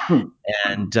for.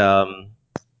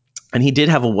 And he did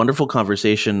have a wonderful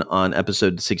conversation on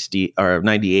episode 60 or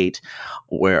 98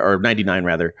 or 99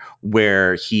 rather,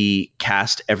 where he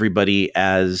cast everybody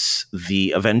as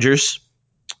the Avengers,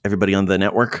 everybody on the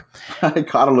network. I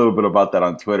caught a little bit about that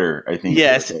on Twitter, I think.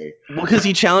 Yes, because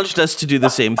he challenged us to do the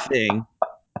same thing.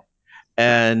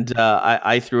 And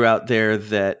I threw out there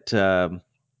that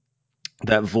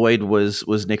that Void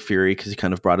was Nick Fury, because he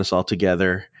kind of brought us all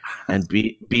together, and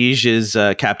Beej is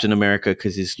Captain America,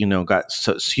 because he's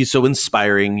he's so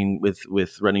inspiring with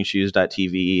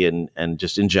runningshoes.tv and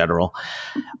just in general.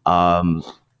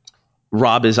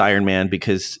 Rob is Iron Man,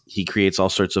 because he creates all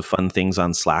sorts of fun things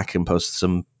on Slack and posts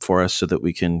them for us so that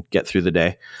we can get through the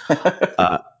day.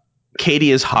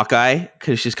 Katie is Hawkeye,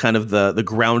 because she's kind of the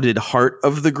grounded heart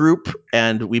of the group,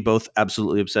 and we both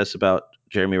absolutely obsess about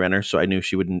Jeremy Renner, so I knew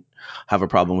she wouldn't have a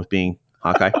problem with being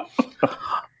Hawkeye.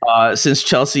 Since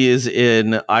Chelsea is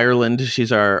in Ireland,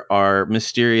 she's our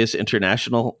mysterious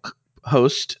international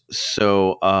host,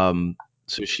 so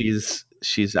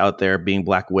she's out there being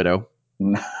Black Widow.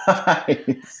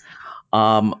 Nice.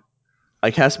 I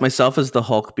cast myself as the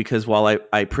Hulk, because while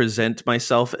I present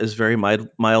myself as very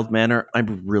mild manner,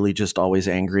 I'm really just always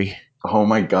angry. Oh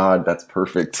my God, that's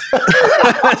perfect.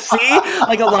 See,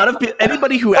 like a lot of people,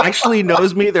 anybody who actually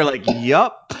knows me, they're like,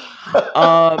 "Yup."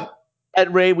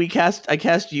 At Ray, I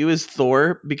cast you as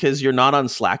Thor, because you're not on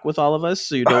Slack with all of us,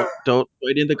 so you don't join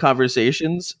into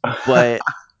conversations. But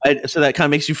So that kind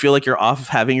of makes you feel like you're off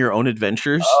having your own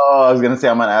adventures. Oh, I was gonna say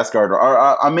I'm on Asgard, or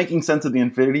I'm making sense of the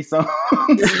Infinity Stones.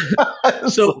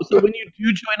 So when you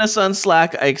do join us on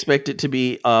Slack, I expect it to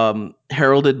be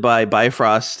heralded by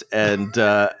Bifrost and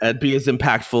be as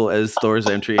impactful as Thor's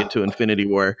entry into Infinity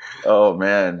War. Oh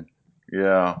man,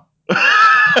 yeah.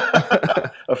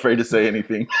 Afraid to say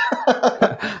anything.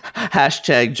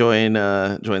 Hashtag join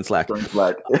Slack. Join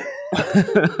Slack.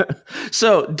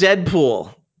 So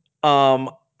Deadpool,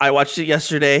 I watched it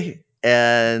yesterday,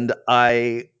 and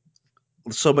I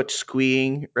so much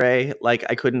squeeing, Ray. Like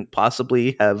I couldn't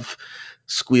possibly have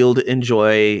squealed in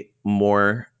joy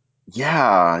more.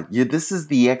 Yeah, this is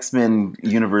the X-Men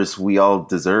universe we all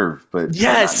deserve, but are not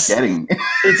Yes, getting.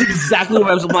 it's exactly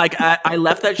what I was like. I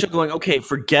left that show going, okay,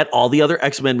 forget all the other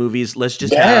X-Men movies. Let's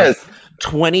just have Yes.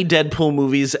 20 Deadpool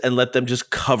movies and let them just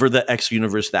cover the X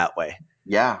universe that way.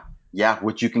 Yeah, yeah,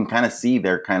 which you can kind of see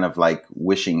they're kind of like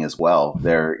wishing as well.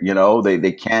 They're,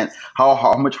 they can't.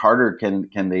 How much harder can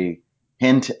they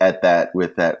hint at that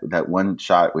with that one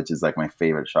shot, which is like my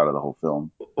favorite shot of the whole film.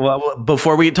 Well,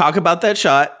 before we talk about that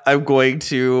shot, I'm going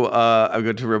to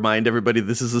remind everybody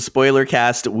this is a spoiler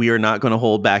cast. We are not going to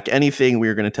hold back anything. We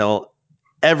are going to tell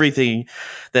everything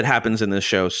that happens in this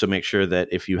show. So make sure that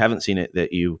if you haven't seen it,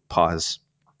 that you pause,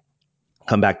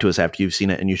 come back to us after you've seen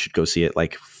it, and you should go see it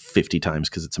like 50 times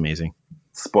because it's amazing.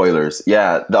 Spoilers,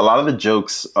 yeah. A lot of the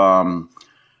jokes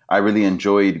I really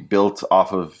enjoyed built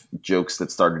off of jokes that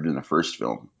started in the first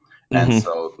film. And Mhm.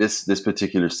 so this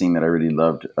particular scene that I really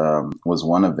loved was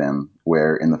one of them,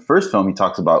 where in the first film he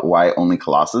talks about why only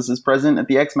Colossus is present at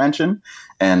the X Mansion,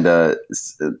 and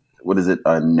what is it?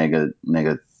 I'm not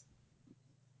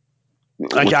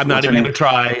What's her even going name? to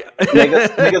try.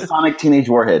 Negasonic Teenage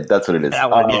Warhead. That's what it is. That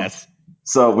one, yes.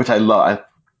 So which I love. I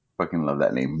fucking love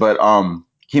that name. But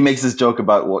he makes this joke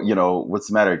about, well, what's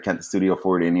the matter? Can't the studio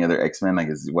afford any other X-Men? Like,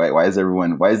 why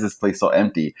is this place so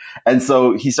empty? And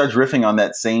so he starts riffing on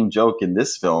that same joke in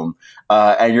this film.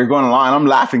 And you're going along, and I'm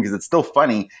laughing because it's still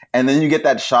funny. And then you get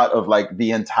that shot of like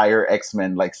the entire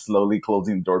X-Men like slowly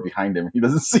closing the door behind him. He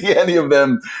doesn't see any of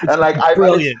them. And like,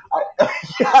 Brilliant.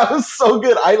 yeah, it was so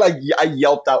good. I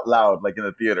yelped out loud, like in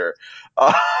the theater.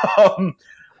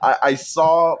 I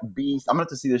saw Beast. I'm gonna have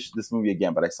to see this movie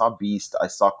again, but I saw Beast, I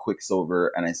saw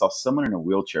Quicksilver, and I saw someone in a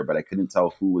wheelchair, but I couldn't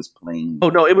tell who was playing Oh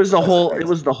no, it was the Professor whole. It X.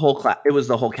 was the whole class. It was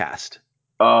the whole cast.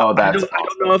 Oh, that's I don't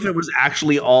know awesome. if it was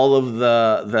actually all of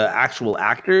the actual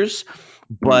actors,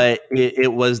 Mhm. but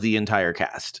it was the entire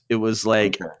cast. It was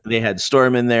like Okay. they had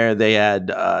Storm in there, they had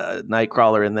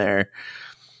Nightcrawler in there.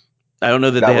 I don't know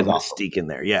that they That had was awesome. Mystique in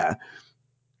there. Yeah.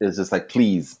 It's just like,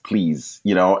 please, please,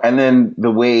 and then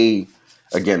the way,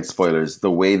 again, spoilers,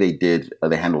 the way they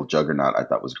handled Juggernaut, I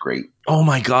thought was great. Oh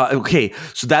my god. Okay,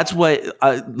 so that's what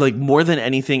like more than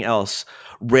anything else,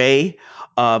 Ray.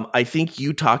 I think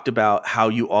you talked about how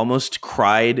you almost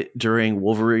cried during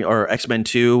Wolverine or X-Men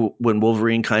 2 when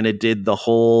Wolverine kind of did the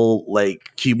whole like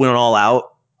he went all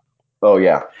out Oh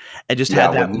yeah, and just yeah, had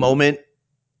when that he moment.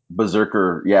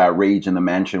 Berserker, yeah, rage in the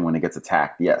mansion when it gets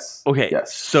attacked. Yes, Okay,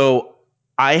 yes. so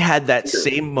I had that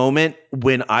same moment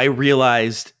when I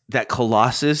realized that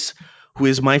Colossus, who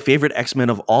is my favorite X-Men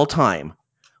of all time,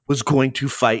 was going to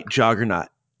fight Juggernaut.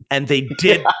 And they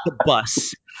did the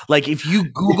bus. Like if you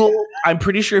Google, I'm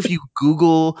pretty sure if you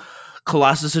Google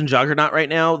Colossus and Juggernaut right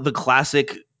now, the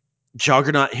classic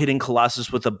Juggernaut hitting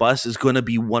Colossus with a bus is going to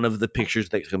be one of the pictures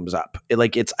that comes up.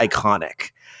 It's iconic.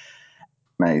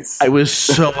 I Nice. was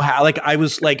so like I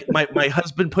was like my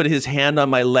husband put his hand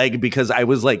on my leg because I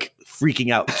was like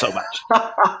freaking out so much.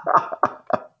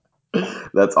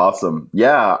 That's awesome.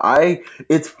 Yeah,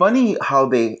 it's funny how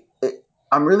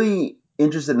I'm really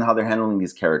interested in how they're handling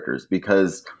these characters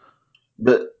because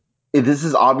this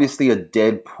is obviously a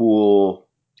Deadpool,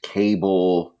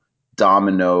 Cable,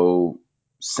 Domino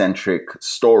centric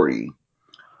story.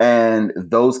 And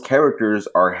those characters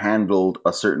are handled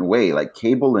a certain way. Like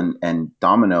Cable and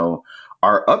Domino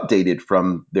are updated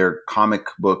from their comic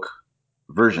book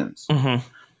versions. Mm-hmm.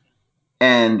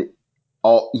 And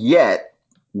yet,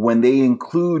 when they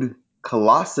include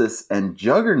Colossus and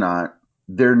Juggernaut,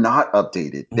 they're not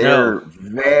updated. No. They're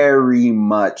very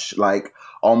much like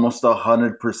almost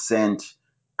 100%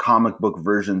 comic book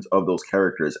versions of those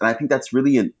characters. And I think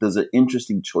those are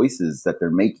interesting choices that they're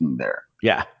making there.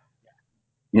 Yeah.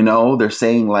 They're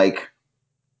saying like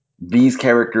these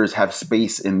characters have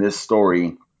space in this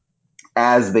story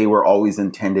as they were always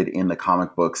intended in the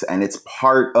comic books, and it's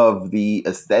part of the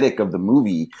aesthetic of the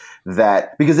movie,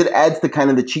 that because it adds to kind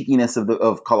of the cheekiness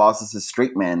of Colossus's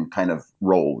straight man kind of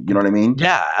role. You know what I mean?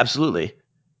 Yeah, absolutely.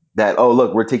 That, oh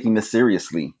look, we're taking this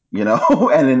seriously,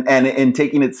 and in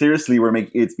taking it seriously,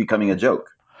 it's becoming a joke.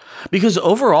 Because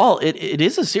overall, it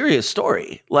is a serious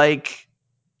story. Like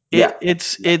Yeah.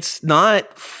 it's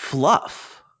not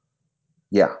fluff.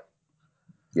 Yeah.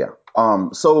 Yeah.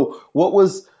 So what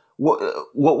was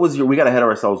your? We got ahead of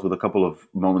ourselves with a couple of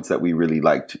moments that we really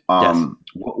liked. Yes.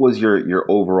 What was your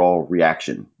overall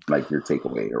reaction, like your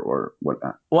takeaway or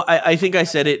whatnot? Well, I think I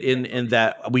said it in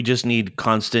that we just need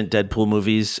constant Deadpool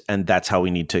movies, and that's how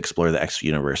we need to explore the X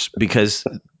universe, because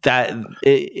that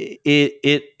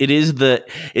it is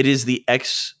the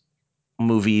X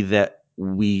movie that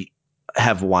we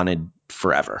have wanted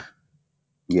forever.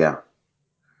 Yeah.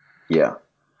 Yeah.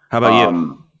 How about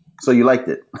you? So you liked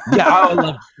it? Yeah, I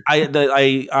love.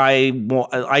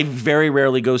 I very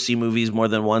rarely go see movies more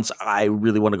than once. I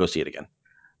really want to go see it again.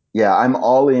 Yeah, I'm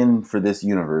all in for this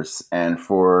universe and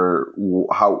for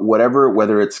how whatever,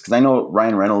 whether it's because I know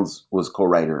Ryan Reynolds was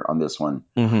co-writer on this one.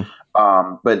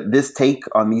 Mm-hmm. But this take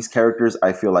on these characters,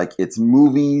 I feel like it's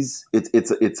movies.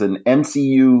 It's an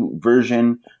MCU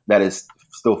version that is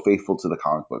still faithful to the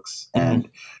comic books. Mm-hmm. And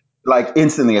like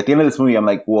instantly at the end of this movie, I'm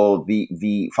like, well,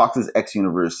 the Fox's X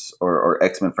universe or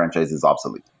X-Men franchise is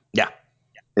obsolete. Yeah.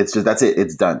 It's just that's it.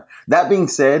 It's done. That being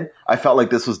said, I felt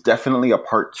like this was definitely a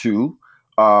part two,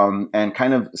 and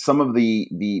kind of some of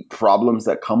the problems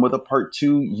that come with a part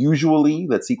two, usually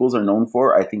that sequels are known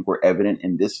for, I think were evident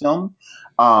in this film.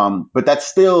 But that's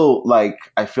still like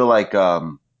I feel like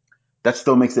that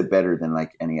still makes it better than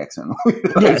like any X-Men movie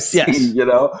that I've seen. Yes. You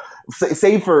know,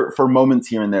 save for moments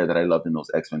here and there that I loved in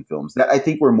those X-Men films that I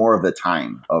think were more of the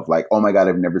time of like, oh my god,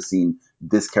 I've never seen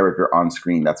this character on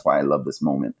screen. That's why I love this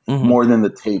moment Mm-hmm. more than the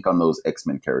take on those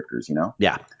X-Men characters. You know.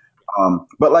 Yeah.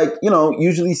 But like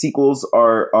usually sequels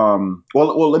are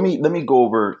well. Let me go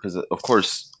over because of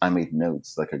course I made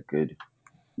notes like a good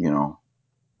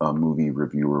a movie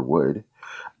reviewer would.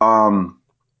 Um,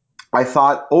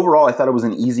 overall I thought it was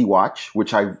an easy watch,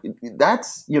 which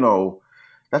that's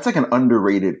that's like an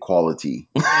underrated quality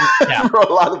Yeah. for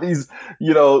a lot of these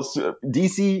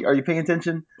DC. Are you paying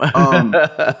attention?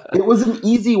 It was an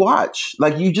easy watch.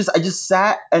 Like I just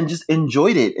sat and just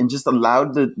enjoyed it and just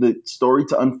allowed the story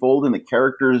to unfold and the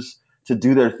characters to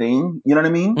do their thing. You know what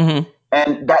I mean? Mm-hmm.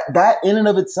 And that in and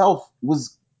of itself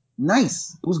was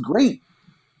nice. It was great.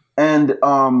 And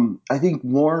I think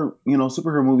more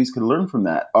superhero movies could learn from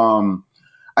that.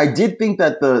 I did think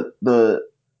that the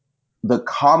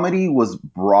comedy was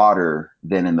broader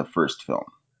than in the first film.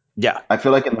 Yeah. I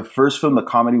feel like in the first film, the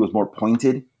comedy was more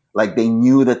pointed. Like they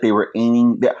knew that they were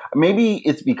aiming. Maybe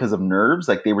it's because of nerves.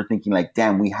 Like they were thinking, like,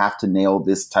 "Damn, we have to nail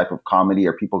this type of comedy.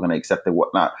 Are people going to accept it?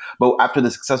 Whatnot?" But after the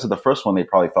success of the first one, they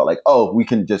probably felt like, "Oh, we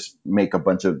can just make a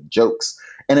bunch of jokes."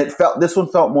 And this one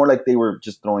felt more like they were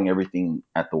just throwing everything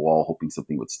at the wall, hoping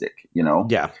something would stick.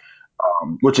 Yeah.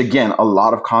 Which again, a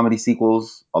lot of comedy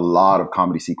sequels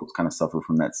kind of suffer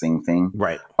from that same thing.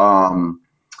 Right.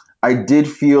 I did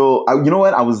feel, you know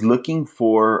what? I was looking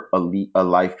for a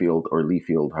Liefeld or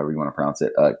Liefeld, however you want to pronounce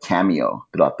it, cameo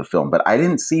throughout the film, but I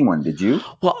didn't see one. Did you?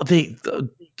 Well,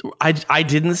 I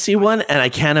didn't see one, and I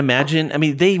can't imagine. I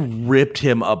mean, they ripped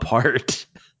him apart.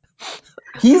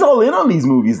 He's all in on these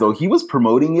movies, though. He was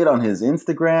promoting it on his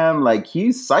Instagram. Like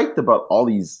he's psyched about all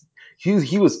these.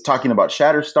 He was talking about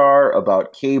Shatterstar,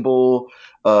 about Cable.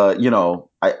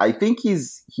 I think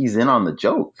he's in on the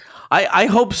joke. I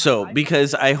hope so,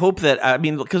 because I hope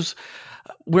because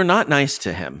we're not nice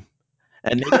to him.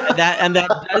 And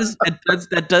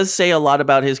that does say a lot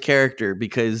about his character,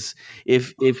 because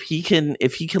if he can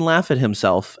laugh at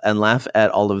himself and laugh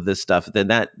at all of this stuff, then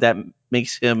that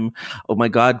makes him, oh my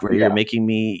god, Ray, Yeah.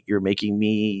 you're making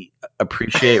me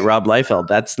appreciate Rob Liefeld.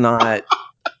 That's not,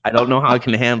 I don't know how I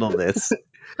can handle this.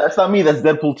 That's not me. That's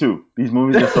Deadpool too. These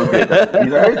movies are so good.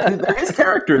 They're his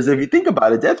characters. If you think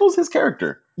about it, Deadpool's his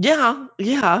character. Yeah,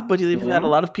 but you've had a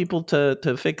lot of people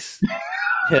to fix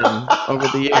him over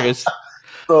the years.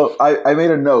 So I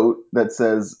made a note that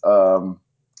says the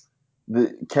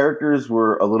characters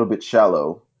were a little bit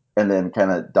shallow, and then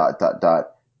kind of dot dot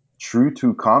dot. True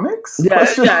to comics?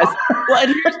 Yes, Question yes. mark? Well,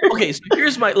 and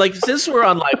here's my, like, since we're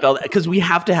on Liefeld, because we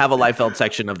have to have a Liefeld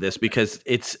section of this, because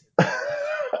it's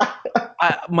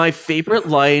my favorite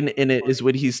line in it is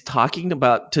when he's talking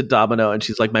about to Domino, and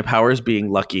she's like, "My power is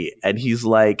being lucky," and he's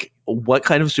like, "What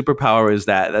kind of superpower is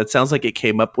that? That sounds like it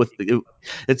came up with.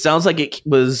 It sounds like it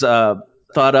was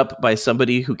thought up by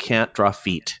somebody who can't draw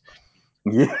feet."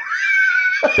 Yeah.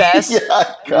 Best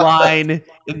Yeah, God. line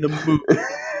in the movie.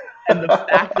 And the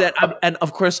fact that and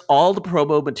of course all the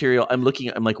promo material I'm looking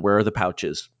at, I'm like, where are the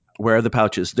pouches? Where are the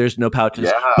pouches? There's no pouches.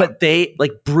 Yeah. But they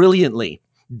like brilliantly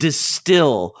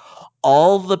distill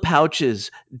all the pouches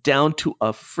down to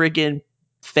a friggin'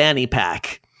 fanny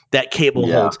pack. that Cable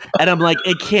Yeah. holds. And I'm like,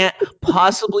 it can't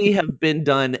possibly have been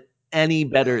done any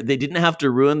better. They didn't have to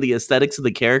ruin the aesthetics of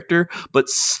the character, but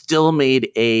still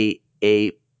made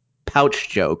a pouch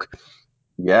joke.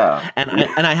 Yeah.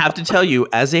 And I have to tell you,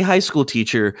 as a high school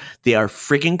teacher, they are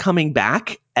freaking coming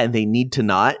back, and they need to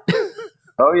not.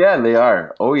 Oh yeah, they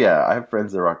are. Oh yeah, I have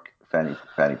friends that rock fanny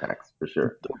packs for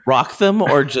sure. Rock them,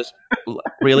 or just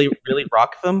really, really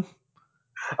rock them.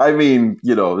 I mean,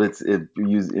 it's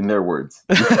used in their words.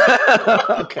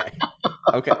 Okay.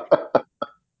 Okay.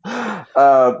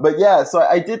 But yeah, so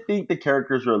I did think the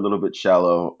characters were a little bit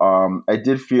shallow. I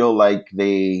did feel like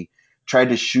they tried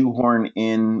to shoehorn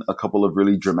in a couple of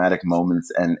really dramatic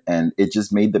moments, and it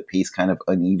just made the pace kind of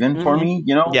uneven for me.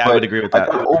 Yeah, I would agree with I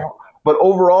that. thought, but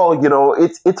overall,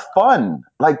 it's fun.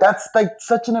 Like that's like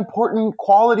such an important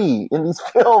quality in these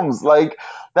films. Like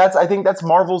I think that's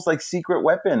Marvel's like secret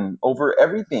weapon over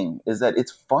everything is that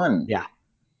it's fun. Yeah.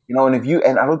 And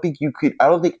I don't think I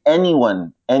don't think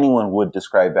anyone would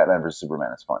describe Batman vs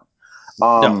Superman as fun.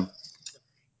 No.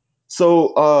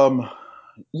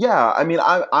 Yeah, I mean,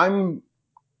 I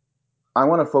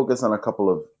want to focus on a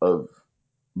couple of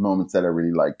moments that I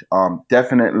really liked.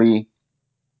 Definitely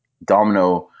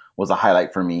Domino was a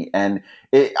highlight for me, and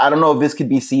I don't know if this could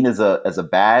be seen as a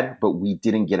bad, but we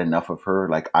didn't get enough of her.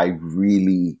 Like, I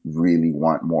really, really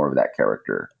want more of that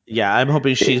character. Yeah, I'm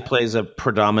hoping she plays a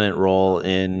predominant role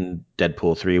in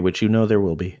Deadpool 3, which there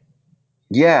will be.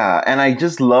 Yeah, and I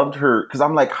just loved her because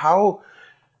I'm like, how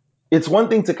it's one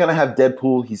thing to kind of have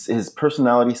Deadpool. His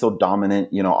personality so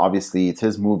dominant. Obviously it's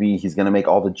his movie. He's going to make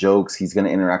all the jokes. He's going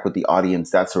to interact with the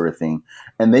audience, that sort of thing.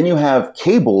 And then you have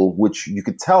Cable, which you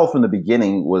could tell from the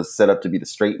beginning was set up to be the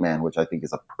straight man, which I think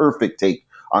is a perfect take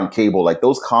on Cable. Like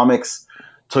those comics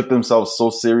took themselves so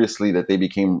seriously that they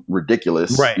became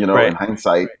ridiculous, Right. in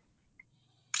hindsight.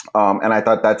 And I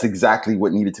thought that's exactly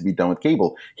what needed to be done with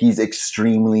Cable. He's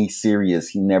extremely serious.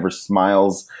 He never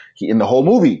smiles. In the whole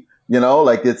movie,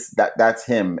 like that's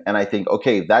him. And I think,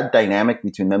 okay, that dynamic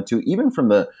between them two, even from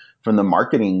the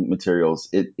marketing materials,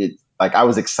 it like I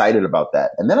was excited about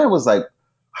that. And then I was like,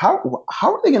 how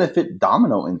are they going to fit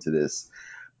Domino into this?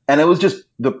 And it was just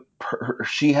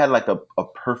she had like a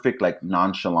perfect like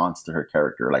nonchalance to her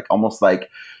character, like almost like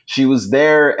she was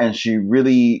there and she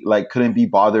really like couldn't be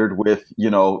bothered with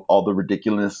all the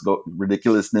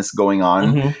ridiculousness going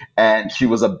on, Mm-hmm. and she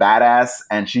was a badass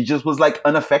and she just was like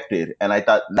unaffected, and I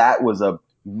thought that was a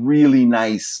really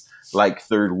nice like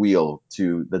third wheel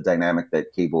to the dynamic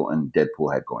that Cable and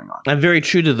Deadpool had going on. I'm very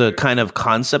true to the kind of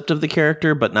concept of the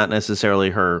character, but not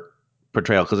necessarily her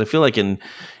portrayal, because I feel like in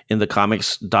the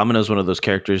comics, Domino's one of those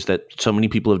characters that so many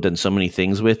people have done so many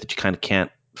things with that you kind of can't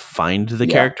find the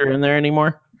character in there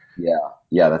anymore.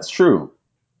 Yeah, that's true.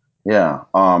 Yeah.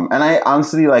 And I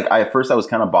honestly at first I was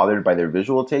kind of bothered by their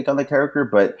visual take on the character,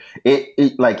 but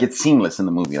it like it's seamless in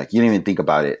the movie. Like you didn't even think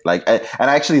about it. And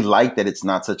I actually like that it's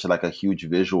not such a huge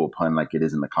visual pun like it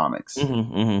is in the comics.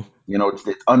 Mm-hmm, mm-hmm.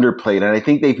 It's underplayed, and I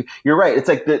think you're right. It's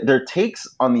like their takes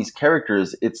on these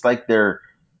characters. It's like they're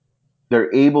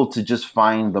able to just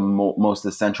find the most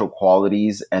essential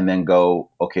qualities and then go,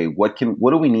 okay, what do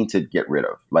we need to get rid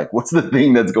of? Like, what's the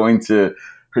thing that's going to,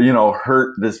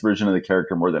 hurt this version of the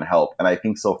character more than help? And I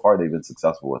think so far they've been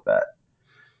successful with that.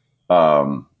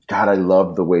 God, I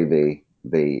love the way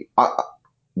they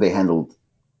handled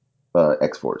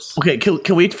X-Force. Okay,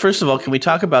 can we first of all can we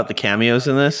talk about the cameos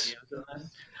in this?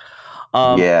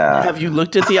 Yeah. Have you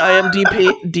looked at the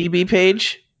IMDb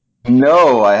page?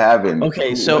 No, I haven't.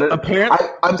 Okay, so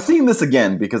I'm seeing this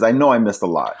again because I know I missed a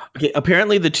lot. Okay,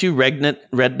 apparently the two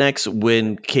rednecks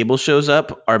when Cable shows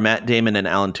up are Matt Damon and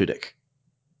Alan Tudyk.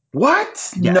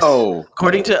 What? Yes. No.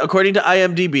 According to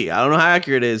IMDb, I don't know how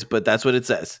accurate it is, but that's what it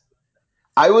says.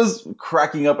 I was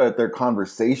cracking up at their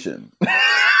conversation, which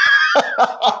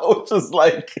was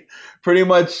like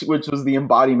which was the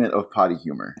embodiment of potty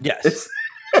humor. Yes.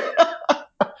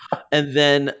 and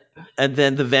then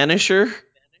the Vanisher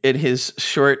in his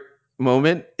short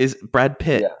moment is Brad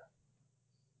Pitt. Yeah.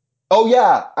 Oh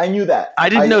yeah, I knew that. I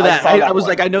didn't know that. I was one.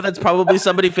 like, I know that's probably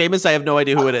somebody famous. I have no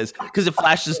idea who it is because it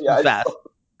flashes too fast.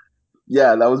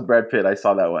 Yeah, that was Brad Pitt. I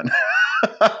saw that one.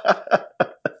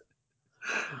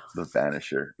 The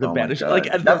Vanisher. The oh Vanisher. My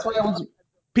God. That's why I was.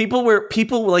 People were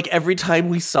like every time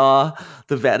we saw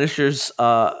the Vanisher's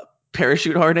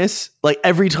parachute harness, like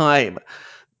every time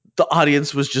the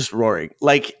audience was just roaring.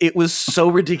 Like it was so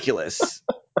ridiculous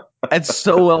and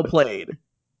so well played.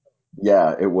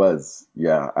 Yeah, it was.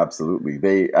 Yeah,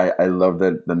 absolutely. I love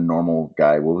that the normal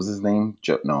guy. What was his name?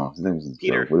 Joe? No, his name was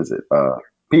Peter. Joe. What is it?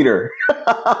 Peter.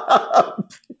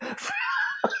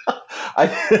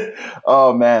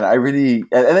 Oh man, I really,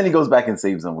 and then he goes back and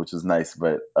saves them, which is nice.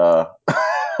 But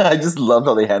I just loved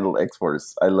how they handled X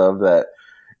Force. I love that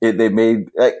they made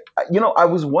like, I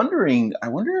was wondering. I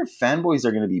wonder if fanboys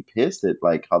are going to be pissed at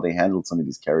like how they handled some of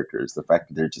these characters. The fact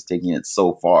that they're just taking it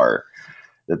so far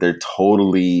that they're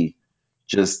totally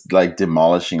just like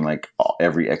demolishing like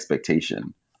every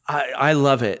expectation. I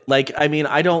love it. Like, I mean,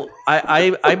 I don't.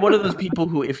 I'm one of those people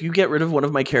who, if you get rid of one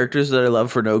of my characters that I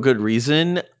love for no good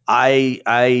reason, I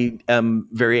am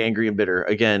very angry and bitter.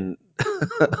 Again,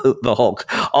 the Hulk,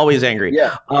 always angry.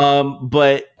 Yeah,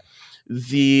 But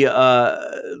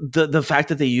the fact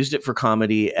that they used it for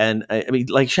comedy, and I mean,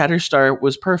 like, Shatterstar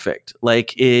was perfect.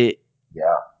 Like, yeah.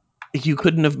 you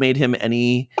couldn't have made him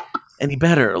any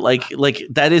better. Like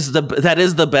that is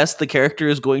the best the character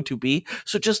is going to be.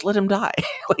 So just let him die.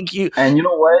 Like, you. And you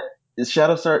know what?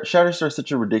 Shatterstar is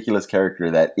such a ridiculous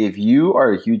character that if you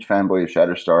are a huge fanboy of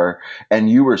Shatterstar and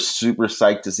you were super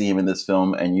psyched to see him in this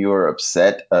film and you are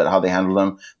upset at how they handled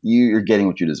him, you're getting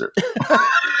what you deserve.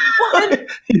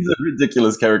 He's a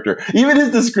ridiculous character. Even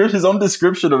his own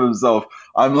description of himself.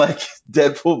 I'm like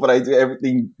Deadpool, but I do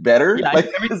everything better. Yeah, I do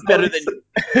Like, everything is that better what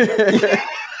than he you. said?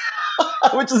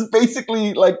 Which is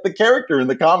basically like the character in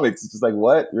the comics. It's just like,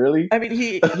 what, really? I mean,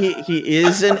 he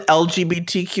is an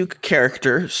LGBTQ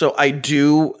character, so I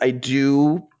do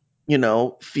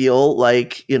feel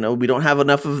like, we don't have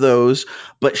enough of those,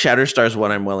 but Shatterstar's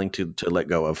one I'm willing to let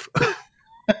go of.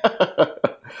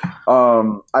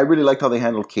 I really liked how they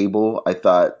handled Cable. I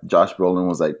thought Josh Brolin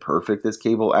was like perfect as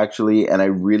Cable, actually, and I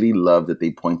really love that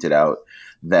they pointed out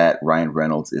that Ryan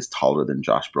Reynolds is taller than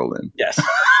Josh Brolin. Yes.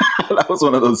 That was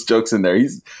one of those jokes in there.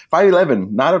 He's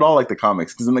 5'11", not at all like the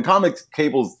comics, because in the comics,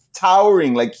 Cable's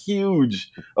towering, like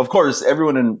huge. Of course,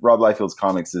 everyone in Rob Liefeld's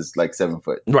comics is like 7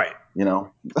 foot. Right. You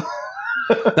know,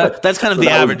 That's kind of so the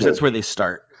that was average. good. That's where they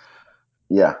start.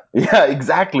 Yeah, yeah,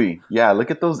 exactly. Yeah,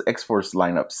 look at those X Force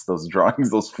lineups, those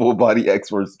drawings, those full body X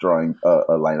Force drawing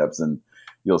lineups, and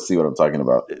you'll see what I'm talking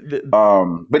about.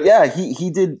 But yeah, he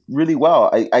did really well.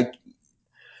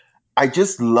 I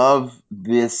just love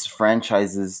this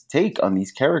franchise's take on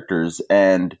these characters,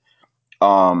 and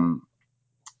um,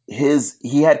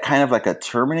 he had kind of like a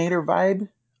Terminator vibe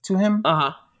to him,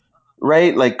 Uh-huh.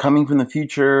 right? Like coming from the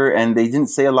future, and they didn't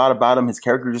say a lot about him. His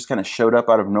character just kind of showed up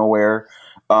out of nowhere.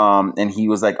 And he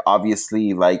was like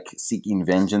obviously like seeking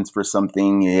vengeance for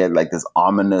something. He had like this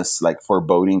ominous, like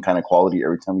foreboding kind of quality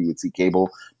every time we would see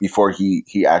Cable before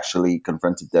he actually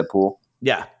confronted Deadpool.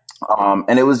 Yeah.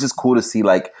 And it was just cool to see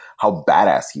like how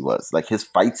badass he was. Like his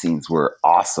fight scenes were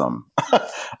awesome.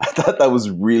 I thought that was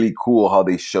really cool how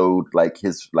they showed like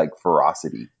his like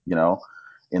ferocity,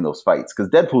 in those fights. Because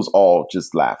Deadpool's all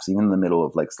just laughs, even in the middle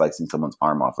of like slicing someone's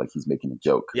arm off, like he's making a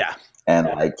joke. Yeah. And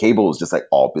like Cable was just like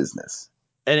all business.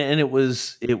 And it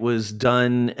was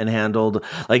done and handled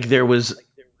like there was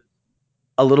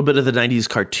a little bit of the 90s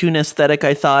cartoon aesthetic,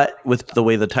 I thought, with the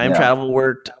way the time Yeah, travel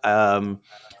worked.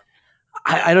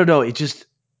 I don't know, it just,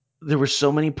 there were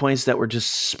so many points that were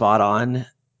just spot on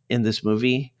in this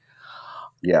movie.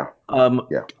 yeah, um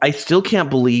yeah, I still can't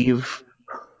believe,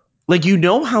 like,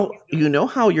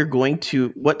 how you're going to,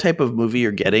 what type of movie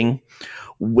you're getting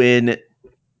when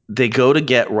they go to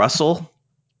get Russell,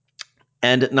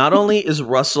 and not only is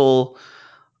Russell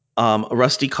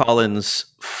Rusty Collins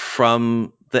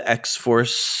from the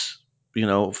X-Force,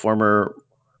 former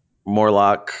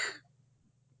Morlock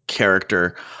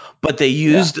character, but they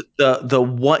yeah, used the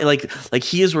one, like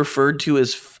he is referred to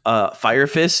as Fire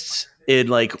Fists in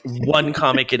like one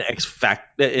comic in X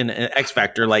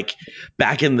Factor, like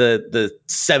back in the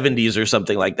 70s or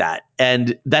something like that,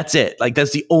 and that's it. Like,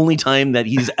 that's the only time that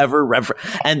he's ever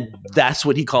and that's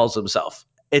what he calls himself.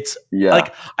 It's yeah.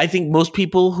 like, I think most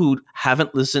people who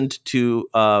haven't listened to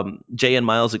Jay and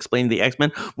Miles explain the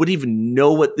X-Men would even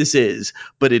know what this is,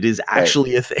 but it is Right,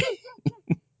 actually a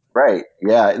thing. right.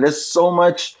 Yeah. There's so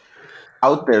much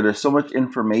out there. There's so much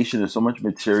information. There's so much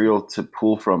material to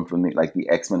pull from the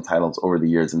X-Men titles over the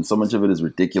years, and so much of it is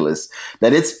ridiculous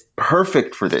that it's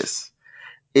perfect for this.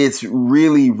 It's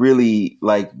really, really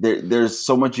like there's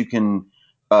so much you can.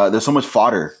 There's so much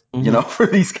fodder, Mhm. for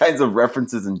these kinds of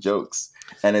references and jokes,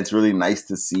 and it's really nice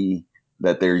to see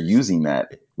that they're using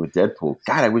that with Deadpool.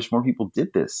 God, I wish more people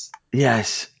did this.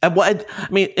 Yes. I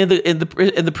mean, in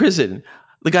the prison,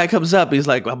 the guy comes up. He's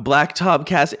like, Black Tom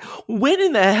Cassidy. When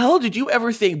in the hell did you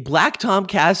ever think Black Tom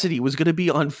Cassidy was going to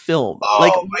be on film?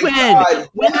 Like, Oh my when? God!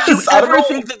 When did you Yes, I don't ever know.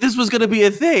 think that this was going to be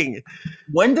a thing?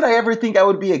 When did I ever think I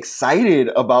would be excited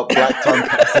about Black Tom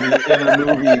Cassidy in a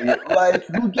movie? Like,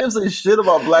 who gives a shit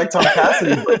about Black Tom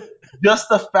Cassidy? But just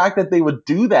the fact that they would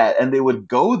do that and they would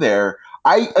go there,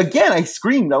 I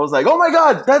screamed. I was like, "Oh my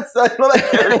god, I know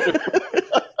that character."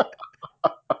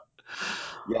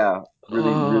 Yeah, really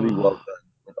well Oh. done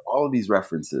with all of these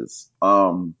references.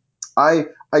 I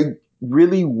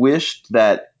really wished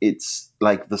that it's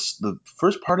like the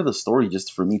first part of the story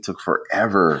just for me took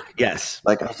forever. Yes.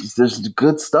 Like there's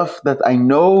good stuff that I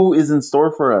know is in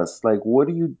store for us. Like, what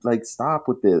do you like? Stop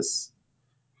with this.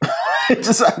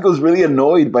 I was really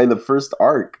annoyed by the first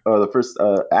arc or the first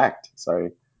act.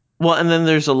 Sorry. Well, and then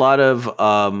there's a lot of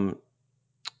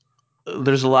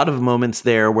moments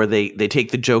there where they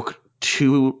take the joke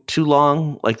too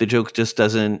long. Like the joke just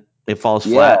doesn't, it falls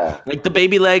flat. Yeah. Like the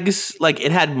baby legs, like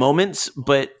it had moments,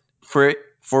 but for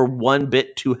one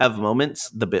bit to have moments,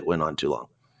 the bit went on too long.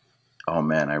 Oh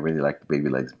man, I really like the baby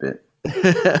legs bit.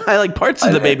 I like parts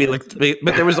of the baby legs bit,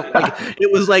 but there was like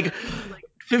it was like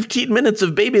 15 minutes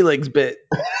of baby legs bit.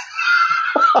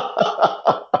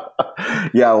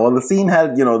 Yeah, well, the scene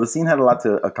had a lot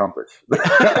to accomplish.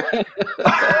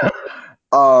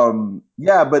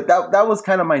 Yeah, but that was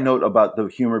kind of my note about the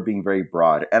humor being very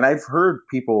broad. And I've heard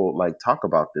people like talk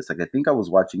about this. Like I think I was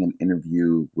watching an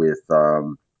interview with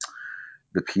the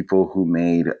people who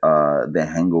made The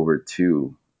Hangover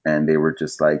 2, and they were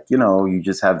just like, you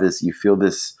just have this, you feel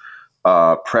this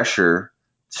pressure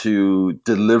to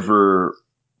deliver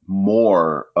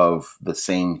more of the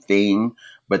same thing,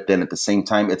 but then at the same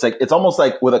time, it's almost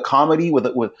like with a comedy,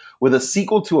 with a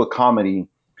sequel to a comedy,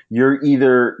 you're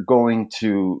either going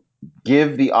to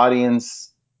give the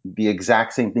audience the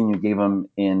exact same thing you gave them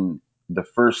in the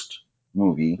first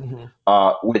movie,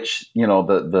 Mhm. which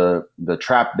the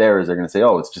trap there is they're going to say,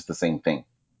 oh, it's just the same thing.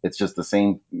 It's just the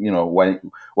same.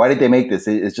 Why did they make this?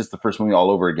 It's just the first movie all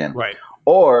over again. Right.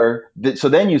 Or so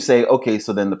then you say, okay,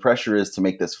 so then the pressure is to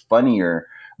make this funnier,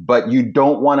 but you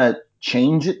don't want to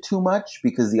change it too much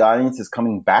because the audience is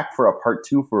coming back for a part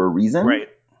two for a reason. Right.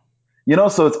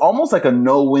 So it's almost like a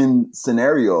no-win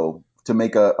scenario to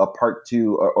make a part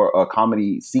two or a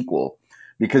comedy sequel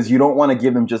because you don't want to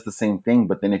give them just the same thing,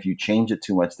 but then if you change it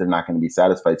too much, they're not going to be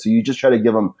satisfied. So you just try to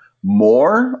give them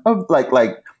more of like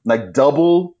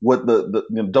double what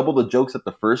double the jokes that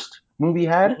the first movie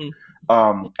had.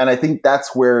 Mhm. And I think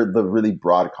that's where the really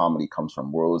broad comedy comes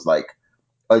from, where it was like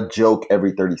a joke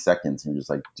every 30 seconds. And you're just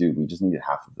like, dude, we just needed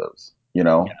half of those,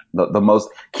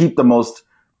 keep the most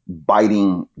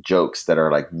biting jokes that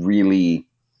are like really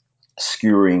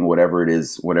skewering whatever it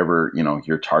is, whatever,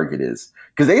 your target is.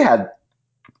 Cause they had,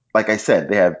 like I said,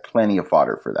 they had plenty of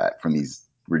fodder for that from these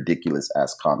ridiculous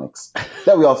ass comics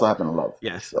that we also happen to love.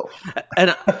 Yes. So,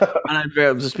 And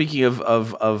I'm speaking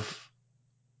of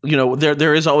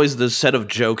there is always the set of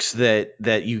jokes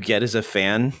that you get as a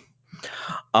fan.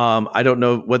 I don't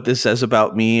know what this says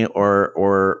about me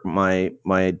or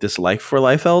my dislike for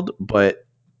Liefeld, but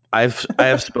I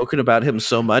have spoken about him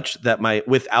so much that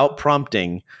without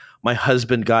prompting, my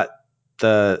husband got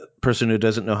the person who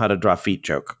doesn't know how to draw feet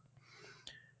joke.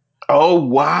 oh,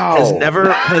 wow.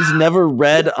 Has never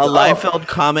read a Oh, Liefeld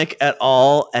comic at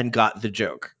all and got the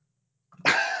joke.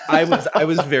 I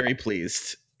was very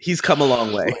pleased. He's come a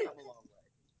long way.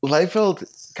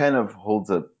 Liefeld kind of holds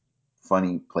a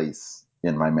funny place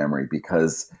in my memory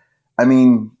because, I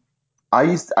mean,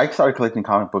 I started collecting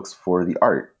comic books for the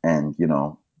art, and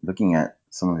looking at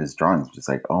some of his drawings, just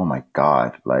like, oh my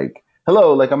god, like,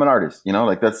 hello, like I'm an artist,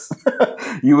 like that's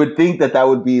you would think that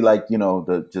would be like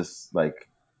the just like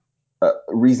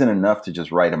reason enough to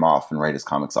just write him off and write his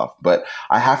comics off. But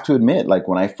I have to admit, like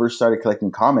when I first started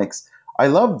collecting comics, I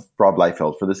loved Rob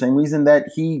Liefeld for the same reason that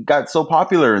he got so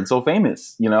popular and so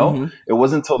famous. Mhm. It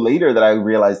wasn't until later that I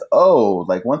realized, oh,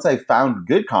 like once I found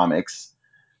good comics,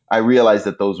 I realized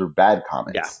that those were bad Yeah.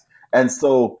 comics. And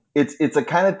so it's a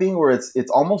kind of thing where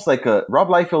it's almost like Rob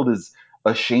Liefeld is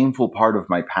a shameful part of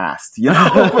my past,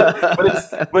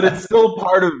 but it's still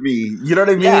part of me. You know what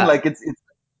I mean? Yeah. Like it's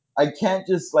I can't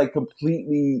just like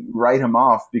completely write him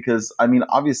off because I mean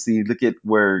obviously look at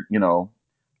where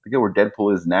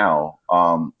Deadpool is now.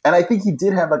 And I think he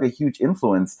did have like a huge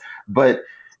influence, but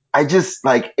I just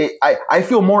like I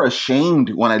feel more ashamed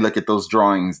when I look at those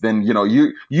drawings than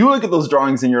you look at those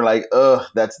drawings and you're like, ugh,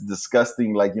 that's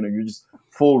disgusting. Like you're just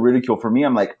full ridicule. For me,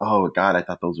 I'm like, oh god, I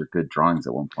thought those were good drawings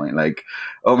at one point. Like,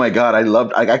 oh my god,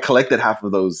 I collected half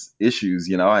of those issues.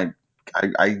 I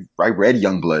read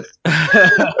Youngblood.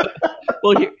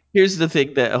 Well, here's the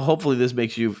thing that hopefully this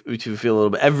makes you to feel a little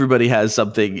bit. Everybody has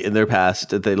something in their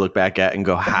past that they look back at and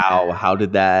go, how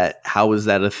did that? How was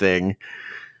that a thing?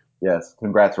 Yes,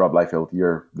 congrats, Rob Liefeld.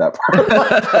 You're that part of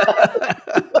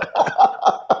my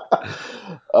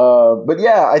but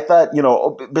yeah, I thought,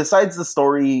 besides the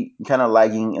story kind of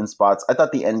lagging in spots, I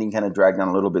thought the ending kind of dragged on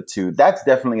a little bit too. That's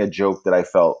definitely a joke that I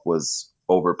felt was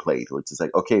overplayed, which is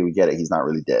like, okay, we get it, he's not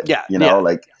really dead. Yeah, You know, yeah.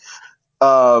 like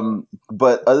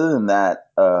but other than that,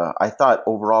 I thought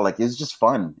overall like it was just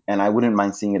fun, and I wouldn't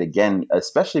mind seeing it again,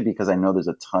 especially because I know there's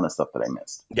a ton of stuff that I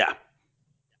missed. Yeah.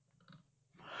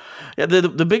 Yeah,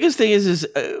 the biggest thing is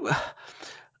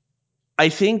I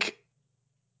think,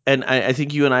 and I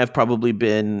think you and I have probably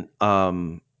been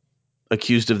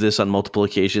accused of this on multiple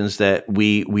occasions, that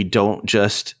we don't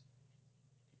just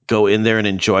go in there and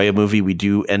enjoy a movie. We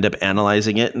do end up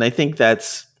analyzing it, and I think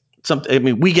that's something. I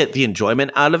mean, we get the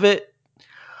enjoyment out of it,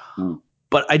 Mm.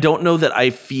 but I don't know that I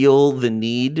feel the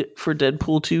need for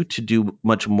Deadpool 2 to do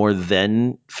much more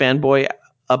than fanboy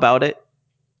about it,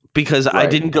 because I Right.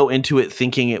 didn't go into it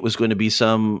thinking it was going to be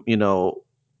some,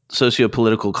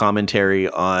 socio-political commentary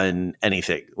on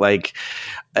anything. Like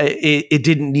it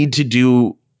didn't need to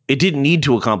do it didn't need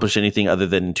to accomplish anything other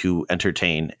than to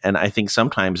entertain. And I think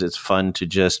sometimes it's fun to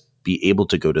just be able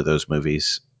to go to those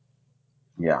movies.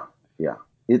 Yeah, yeah.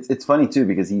 It's funny too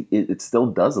because it still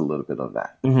does a little bit of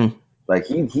that. Mm-hmm. Like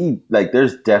he like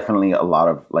there's definitely a lot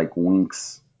of like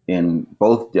winks in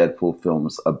both Deadpool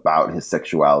films about his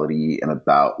sexuality and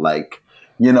about like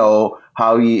how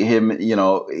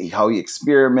how he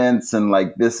experiments and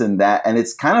like this and that, and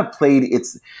it's kind of played.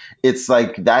 It's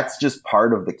like that's just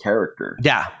part of the character,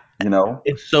 Yeah. you know.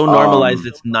 It's so normalized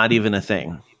it's not even a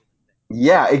thing.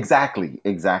 Yeah, exactly,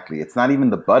 exactly. It's not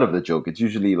even the butt of the joke. It's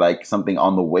usually like something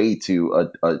on the way to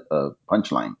a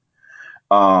punchline.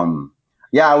 Um,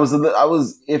 yeah, I was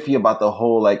iffy about the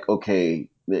whole like, okay,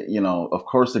 of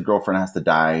course the girlfriend has to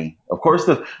die. Of course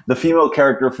the female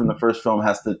character from the first film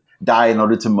has to die in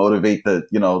order to motivate the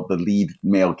lead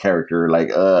male character. Like,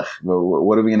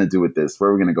 what are we gonna do with this? Where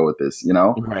are we gonna go with this?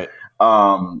 Right.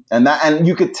 And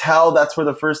you could tell that's where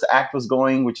the first act was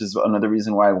going, which is another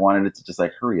reason why I wanted it to just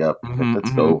like hurry up. Like, Mm-hmm, let's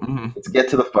mm-hmm, go. mm-hmm. Let's get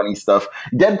to the funny stuff.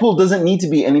 Deadpool doesn't need to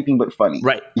be anything but funny,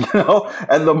 Right.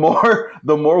 And the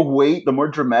more weight, the more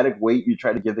dramatic weight you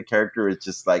try to give the character, it's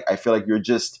just like I feel like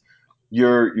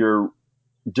you're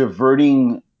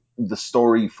diverting the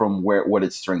story from what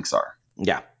its strengths are.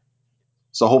 Yeah.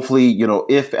 So hopefully,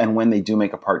 if and when they do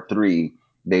make a part 3,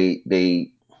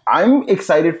 they I'm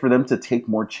excited for them to take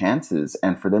more chances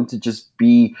and for them to just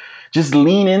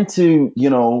lean into,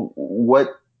 what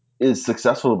is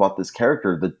successful about this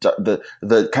character,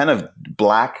 the kind of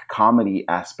black comedy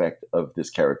aspect of this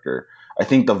character. I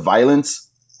think the violence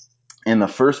in the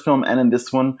first film and in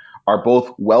this one are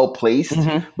both well placed,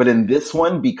 Mm-hmm. but in this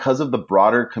one, because of the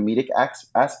broader comedic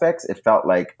aspects, it felt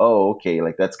like, oh, okay,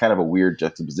 like that's kind of a weird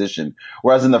juxtaposition.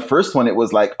 Whereas in the first one, it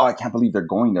was like, oh, I can't believe they're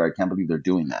going there. I can't believe they're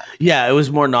doing that. Yeah, it was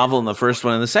more novel in the first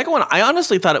one. And the second one, I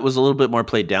honestly thought it was a little bit more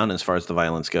played down as far as the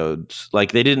violence goes.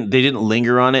 Like they didn't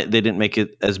linger on it. They didn't make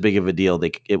it as big of a deal.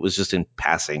 It was just in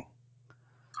passing.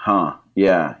 Huh?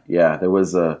 Yeah, yeah. There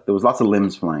was lots of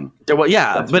limbs flying.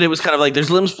 Yeah, That's for but it was kind of like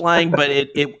there's limbs flying, but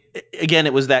it again,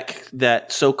 it was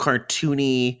that so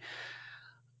cartoony.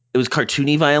 It was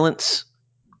cartoony violence.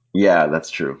 Yeah, that's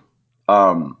true.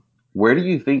 Um, where do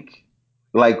you think,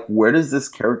 like, where does this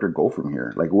character go from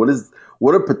here? Like, what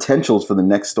are potentials for the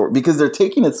next story? Because they're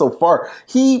taking it so far.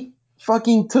 He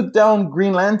fucking took down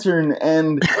Green Lantern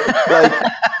and like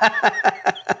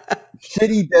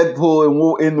shitty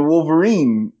Deadpool in the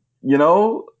Wolverine. You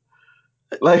know,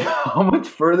 like, how much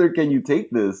further can you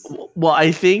take this? Well,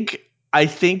 I think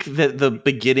that the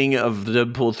beginning of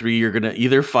Deadpool 3, you're gonna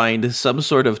either find some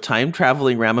sort of time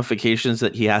traveling ramifications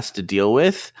that he has to deal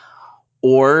with,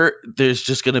 or there's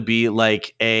just going to be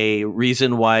like a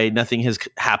reason why nothing has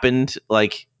happened.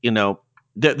 Like,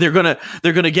 they're gonna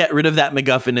get rid of that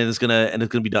MacGuffin, and it's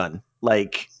gonna be done.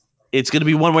 Like, it's gonna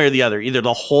be one way or the other. Either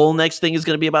the whole next thing is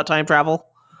gonna be about time travel,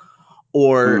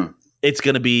 or Mm, it's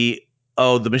gonna be,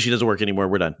 oh, the machine doesn't work anymore,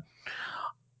 we're done.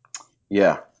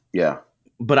 yeah, yeah.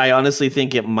 But I honestly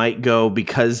think it might go,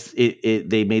 because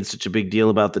they made such a big deal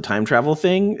about the time travel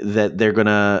thing, that they're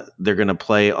gonna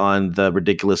play on the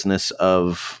ridiculousness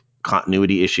of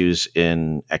continuity issues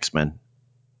in X-Men.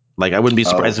 Like, I wouldn't be Oh,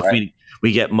 surprised if right.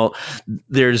 we get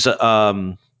there's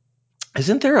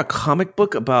isn't there a comic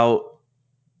book about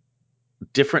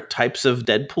different types of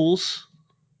Deadpools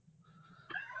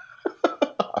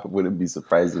I wouldn't be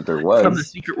surprised if there from the was.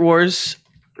 Secret Wars?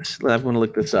 I'm going to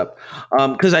look this up,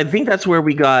 because I think that's where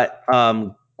we got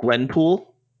Gwenpool,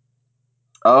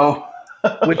 Oh,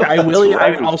 which that's I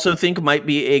right. also think might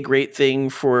be a great thing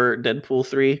for Deadpool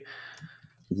 3.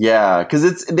 Yeah,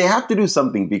 because they have to do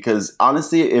something, because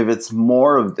honestly, if it's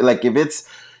more of like if it's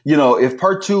if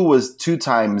part 2 was 2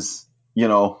 times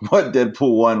what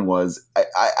Deadpool 1 was,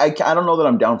 I don't know that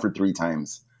I'm down for 3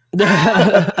 times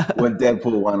what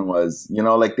Deadpool 1 was.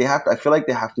 Like they have to, I feel like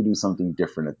they have to do something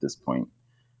different at this point.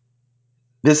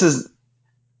 this is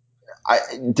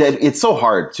it's so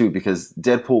hard too because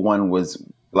Deadpool 1 was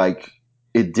like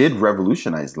it did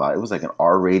revolutionize a lot. It was like an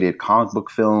R-rated comic book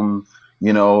film.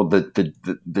 You know,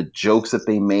 the jokes that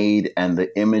they made and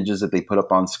the images that they put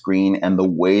up on screen and the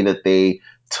way that they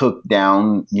took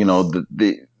down, you know,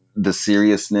 the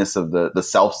seriousness of the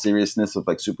self seriousness of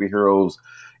like superheroes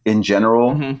in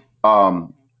general.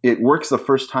 Mm-hmm. It works the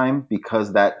first time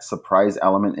because that surprise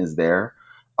element is there.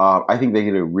 I think they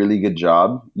did a really good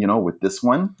job, you know, with this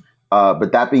one.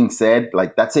 But that being said,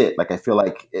 like that's it. Like I feel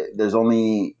like there's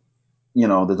only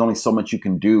so much you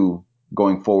can do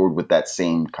going forward with that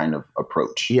same kind of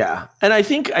approach. Yeah, and I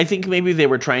think maybe they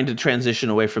were trying to transition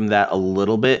away from that a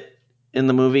little bit in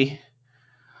the movie.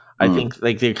 I think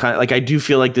like they kind of like I do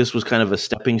feel like this was kind of a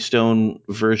stepping stone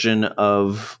version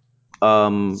of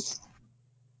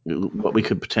what we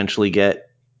could potentially get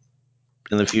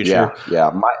in the future.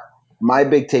 Yeah. My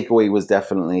big takeaway was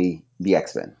definitely the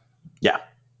X-Men. Yeah.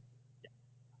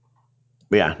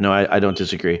 Yeah, no, I don't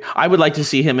disagree. I would like to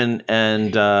see him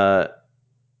and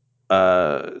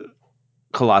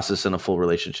Colossus in a full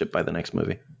relationship by the next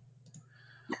movie.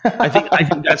 I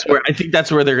think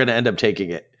that's where they're going to end up taking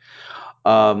it.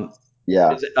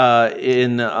 Yeah.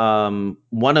 In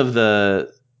one of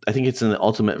the, I think it's in the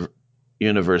Ultimate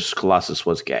Universe, Colossus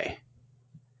was gay.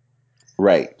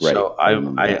 Right. So I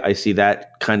remember that. I see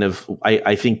that kind of.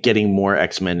 I think getting more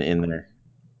X-Men in there.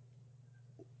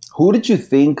 Who did you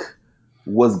think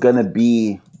was gonna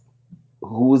be?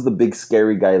 Who was the big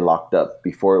scary guy locked up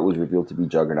before it was revealed to be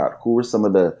Juggernaut? Who were some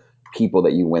of the people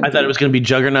that you went? I thought it was going to be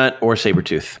Juggernaut or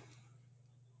Sabretooth.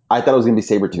 I thought it was gonna be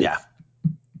Sabretooth. Yeah.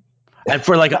 And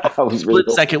for like a was split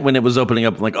really second when it was opening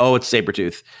up, I'm like, oh, it's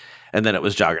Sabretooth. And then it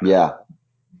was Juggernaut. Yeah.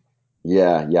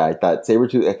 I thought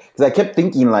Sabretooth because I kept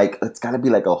thinking like it's got to be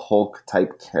like a Hulk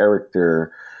type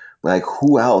character. Like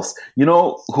who else? You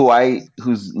know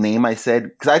whose name I said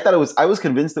because I was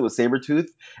convinced it was Sabretooth,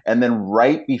 and then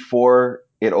right before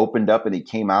it opened up and it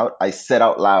came out, I said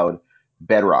out loud,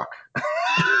 Bedrock.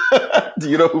 Do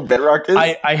you know who Bedrock is?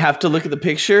 I have to look at the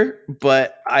picture,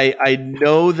 but I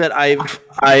know that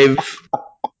I've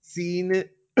seen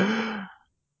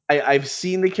I've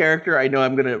seen the character. I know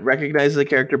I'm going to recognize the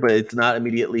character, but it's not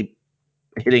immediately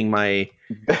hitting my.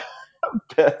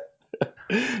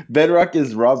 Bedrock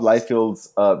is Rob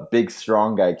Liefeld's big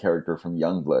strong guy character from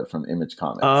Youngblood from Image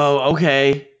Comics. Oh,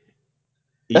 okay.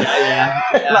 Yeah.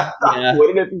 And I thought,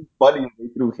 wouldn't it be funny if they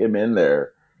threw him in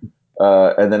there?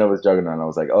 And then it was Juggernaut. And I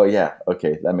was like, oh yeah,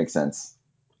 okay, that makes sense.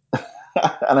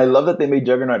 And I love that they made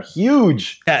Juggernaut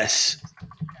huge. Yes.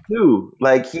 Too.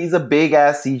 Like he's a big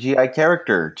ass CGI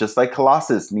character, just like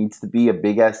Colossus needs to be a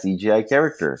big ass CGI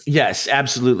character. Yes,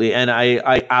 absolutely. And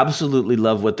I absolutely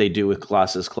love what they do with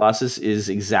Colossus. Colossus is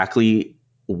exactly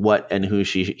what and who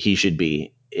he should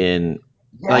be in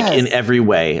like in Yes. every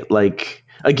way. Like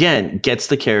again, gets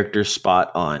the character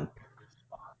spot on.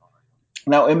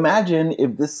 Now imagine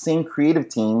if this same creative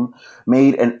team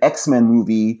made an X-Men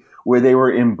movie where they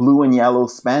were in blue and yellow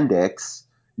spandex,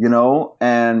 you know,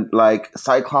 and like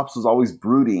Cyclops was always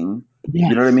brooding,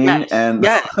 you know what I mean? And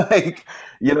like,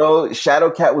 you know,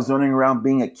 Shadowcat was running around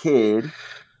being a kid,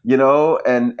 you know,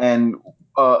 and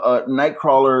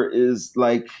Nightcrawler is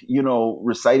like, you know,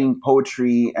 reciting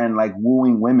poetry and like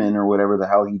wooing women or whatever the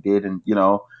hell he did, and you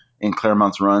know, in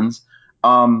Claremont's runs.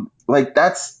 Like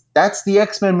that's the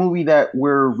X-Men movie that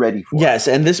we're ready for. Yes,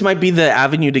 and this might be the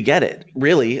avenue to get it.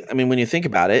 Really, I mean, when you think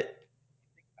about it,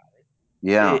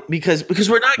 Yeah, because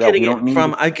we're not getting we it don't need.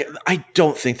 from. I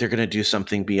don't think they're going to do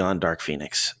something beyond Dark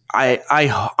Phoenix.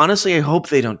 I honestly I hope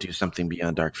they don't do something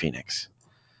beyond Dark Phoenix.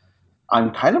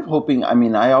 I'm kind of hoping. I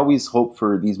mean, I always hope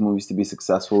for these movies to be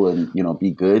successful and you know be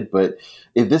good. But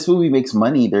if this movie makes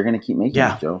money, they're going to keep making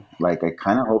it, Joe. Like I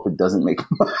kind of hope it doesn't make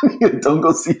money. Don't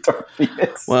go see Dark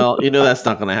Phoenix. Well, you know that's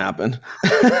not going to happen.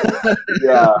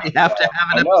 Yeah, we have to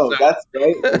have an I know. episode. That's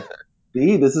right.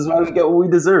 See, this is why we get what we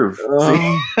deserve.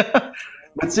 See?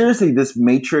 But seriously, this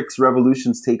Matrix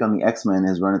Revolutions take on the X-Men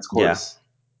has run its course.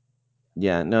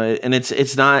 Yeah, no, and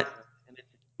it's not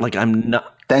like I'm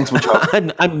not. Thanks, Macho.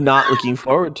 I'm not looking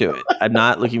forward to it. I'm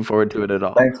not looking forward to it at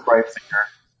all. Thanks, Bryce.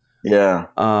 Yeah.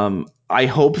 I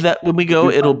hope that when we go,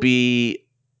 it'll be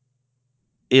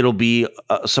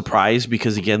a surprise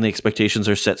because again, the expectations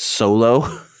are set so low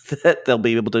that they'll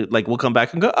be able to like we'll come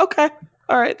back and go, okay,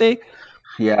 all right,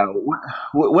 Yeah.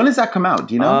 When does that come out?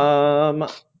 Do you know?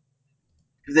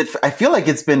 I feel like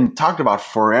it's been talked about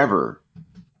forever.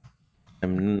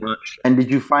 I'm not sure. And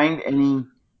did you find any?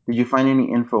 Did you find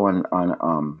any info on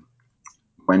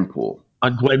Gwenpool?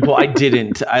 On Gwenpool, I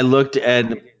didn't. I looked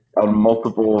at on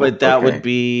multiple, but that would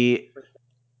be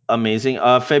amazing.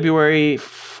 February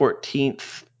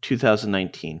 14th,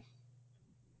 2019.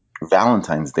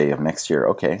 Valentine's Day of next year.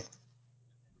 Okay.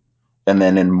 And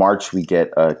then in March we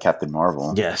get Captain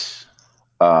Marvel. Yes.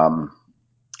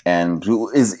 And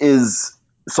is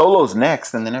Solo's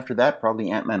next, and then after that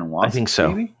probably Ant-Man and Wasp. I think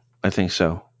so. Maybe. I think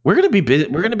so. We're gonna be busy.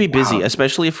 We're gonna be busy, Wow.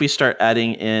 especially if we start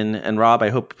adding in. And Rob, I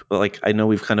hope, like, I know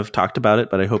we've kind of talked about it,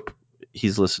 but I hope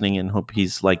he's listening and hope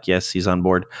he's like, yes, he's on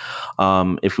board.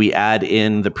 If we add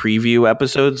in the preview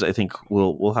episodes, I think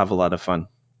we'll have a lot of fun.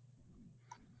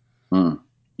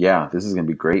 Yeah, this is gonna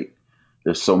be great.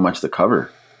 There's so much to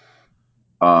cover.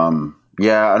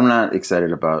 Yeah, I'm not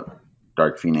excited about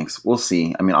Dark Phoenix. We'll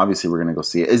see. I mean, obviously we're gonna go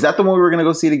see it. Is that the one we were gonna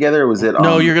go see together? Or was it?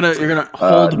 No, you're gonna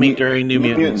hold me during New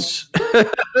Mutants.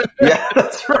 Mutants. Yeah,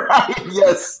 that's right.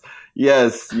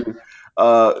 Yes.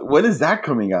 When is that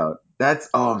coming out?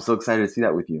 I'm so excited to see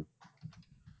that with you.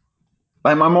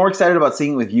 I'm more excited about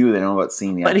seeing it with you than I'm about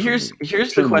seeing the But actual here's movie.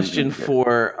 here's Sure, the the movie's gonna question be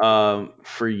good.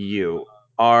 for you.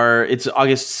 It's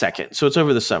August 2nd, so it's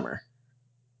over the summer.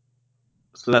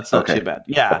 So that's not too Okay. bad.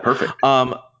 Yeah. Perfect.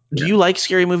 Do you like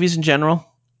scary movies in general?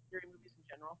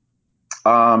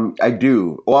 I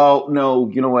do. Well, no,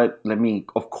 you know what?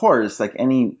 Of course, like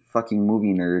any fucking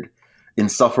movie nerd,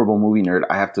 insufferable movie nerd,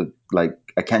 I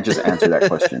can't just answer that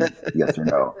question yes or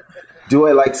no. Do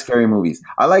I like scary movies?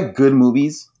 I like good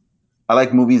movies. I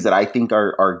like movies that I think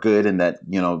are good and that,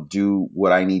 do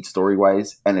what I need story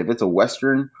wise. And if it's a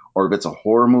Western or if it's a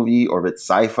horror movie or if it's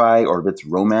sci-fi or if it's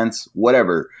romance,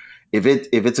 whatever. If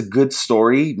it's a good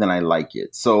story, then I like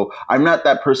it. So I'm not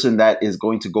that person that is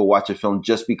going to go watch a film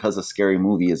just because a scary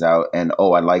movie is out and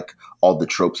I like all the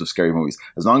tropes of scary movies.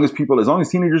 As long as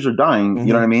teenagers are dying,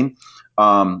 you know what I mean?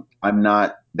 I'm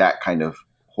not that kind of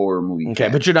horror movie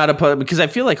fan. But you're not opposed, because I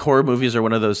feel like horror movies are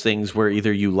one of those things where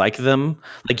either you like them,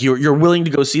 like you're willing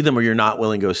to go see them, or you're not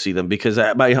willing to go see them. Because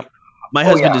my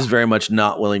husband is very much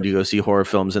not willing to go see horror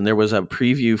films, and there was a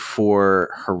preview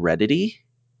for Heredity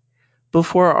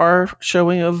before our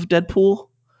showing of Deadpool.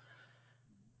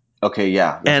 Okay,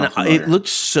 yeah, and it looked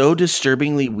so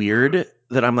disturbingly weird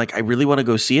that I'm like, I really want to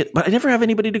go see it, but I never have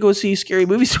anybody to go see scary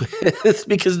movies with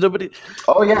because nobody.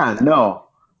 Oh yeah, no,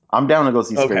 I'm down to go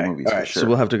see scary movies all for right, sure. so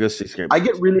we'll have to go see scary I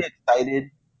movies. get really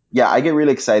excited. Yeah, I get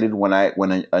really excited when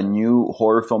a new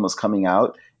horror film is coming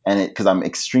out, and because I'm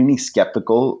extremely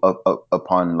skeptical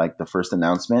upon like the first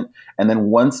announcement, and then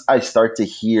once I start to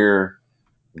hear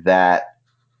that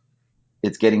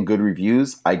it's getting good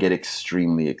reviews, I get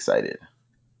extremely excited.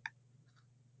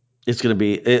 It's gonna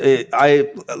be.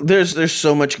 There's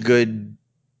so much good.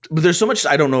 But there's so much.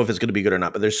 I don't know if it's gonna be good or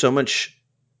not. But there's so much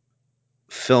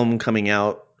film coming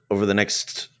out over the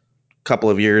next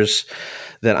couple of years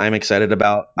that I'm excited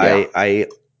about. Yeah.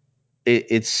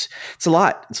 It's a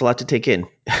lot. It's a lot to take in.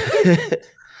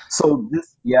 So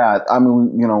I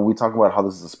mean, we talk about how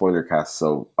this is a spoiler cast.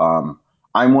 So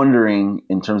I'm wondering,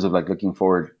 in terms of like looking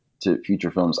forward to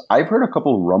future films, I've heard a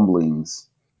couple rumblings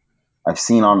I've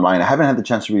seen online. I haven't had the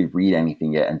chance to really read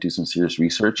anything yet and do some serious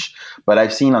research, but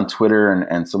I've seen on Twitter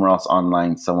and somewhere else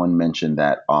online, someone mentioned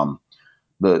that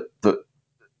the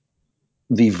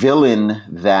the villain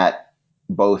that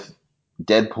both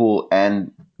Deadpool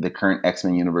and the current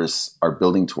X-Men universe are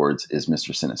building towards is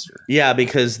Mr. Sinister. Yeah,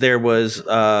 because there was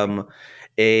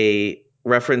a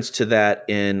reference to that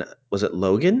in, was it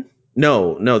Logan?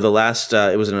 No, the last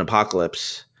it was an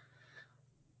Apocalypse.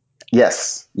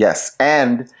 Yes,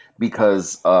 and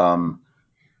because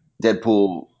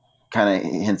Deadpool kind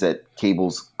of hints at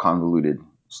Cable's convoluted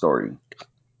story,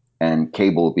 and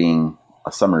Cable being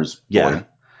a Summers boy. Yeah.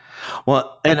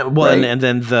 Well, right? and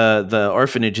then the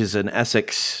orphanage is an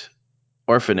Essex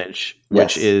orphanage,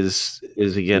 which is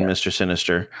again Mr.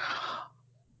 Sinister.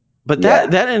 But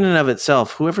that in and of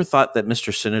itself, whoever thought that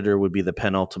Mr. Sinister would be the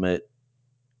penultimate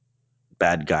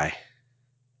bad guy?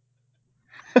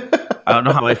 I don't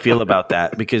know how I feel about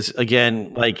that, because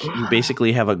again, like, you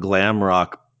basically have a glam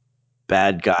rock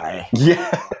bad guy.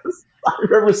 Yes. I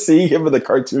remember seeing him in the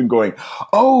cartoon going,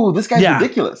 "Oh, this guy's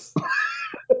ridiculous."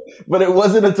 But it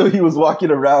wasn't until he was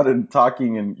walking around and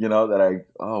talking and that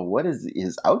what is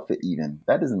his outfit even?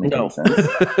 That doesn't make any sense.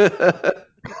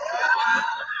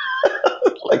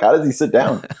 Like, how does he sit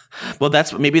down? Well,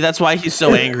 maybe that's why he's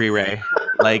so angry, Ray.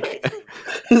 Like,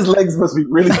 his legs must be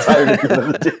really tired at the end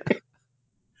of the day.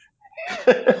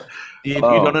 You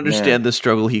don't understand the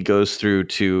struggle he goes through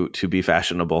to be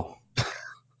fashionable.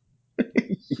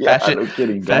 Yeah, no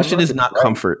kidding. Fashion is not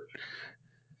comfort.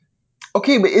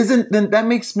 Okay, but then that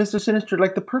makes Mr. Sinister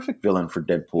like the perfect villain for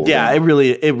Deadpool? Yeah, then.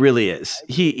 it really is.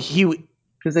 He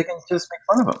because they can just make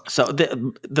fun of him. So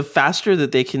the faster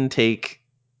that they can take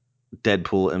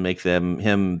Deadpool and make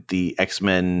him the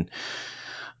X-Men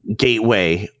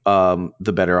gateway,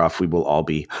 the better off we will all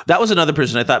be. That was another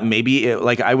person I thought maybe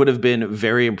I would have been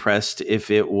very impressed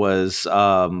if it was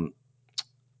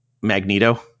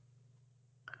Magneto.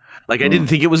 I didn't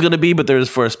think it was going to be, but there's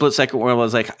for a split second where I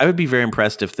was like, I would be very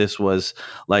impressed if this was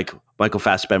like Michael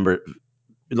Fassbender,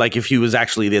 if he was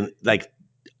actually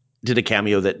did a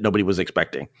cameo that nobody was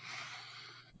expecting.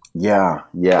 Yeah.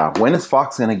 When is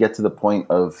Fox going to get to the point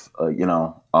of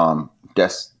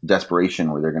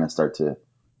desperation where they're going to start to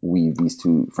weave these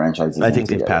two franchises? I think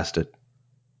they've passed it.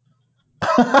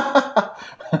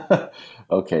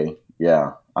 Okay.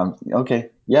 Yeah. Okay.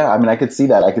 Yeah. I mean, I could see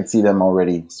that. I could see them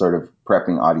already sort of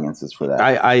prepping audiences for that.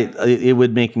 It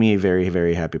would make me a very,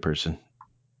 very happy person.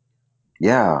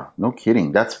 Yeah. No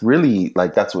kidding. That's really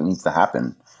that's what needs to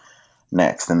happen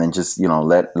next, and then just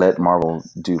let Marvel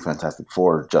do Fantastic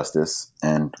Four justice,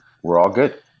 and we're all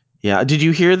good. Yeah. Did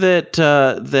you hear that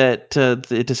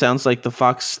it sounds like the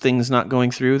Fox thing's not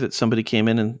going through? That somebody came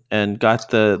in and got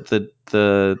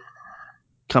the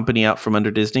company out from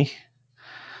under Disney?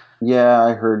 Yeah,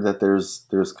 I heard that there's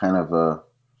kind of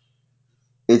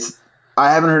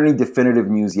I haven't heard any definitive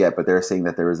news yet, but they're saying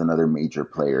that there is another major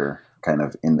player kind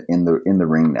of in the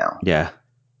ring now. Yeah.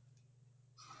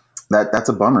 That's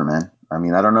a bummer, man. I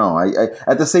mean, I don't know. I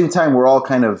at the same time, we're all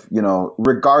kind of,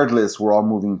 regardless, we're all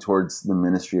moving towards the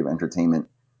Ministry of Entertainment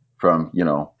from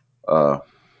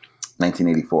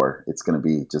 1984. It's going to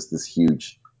be just this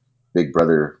huge Big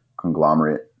Brother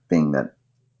conglomerate thing that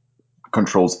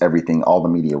controls everything, all the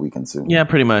media we consume. Yeah,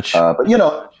 pretty much. But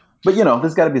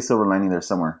there's got to be a silver lining there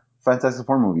somewhere. Fantastic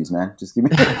Four movies, man. Just give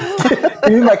me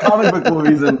my comic book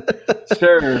movies, and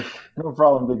sure, no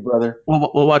problem, Big Brother.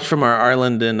 We'll watch from our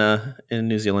Ireland in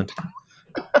New Zealand.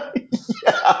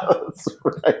 Yeah,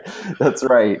 that's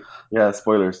right. Yeah,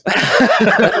 spoilers. All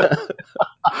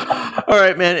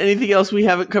right, man. Anything else we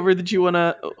haven't covered that you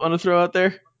wanna throw out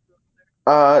there?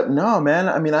 No, man.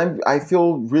 I mean, I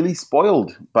feel really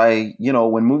spoiled by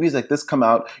when movies like this come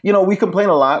out. We complain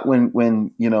a lot when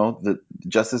the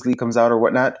Justice League comes out or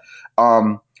whatnot.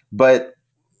 But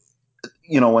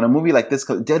when a movie like this,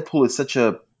 Deadpool is such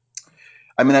a.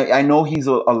 I mean, I know he's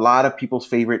a lot of people's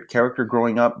favorite character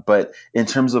growing up, but in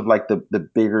terms of the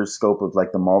bigger scope of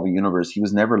the Marvel universe, he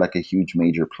was never a huge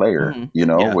major player,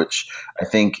 Yeah. which I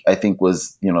think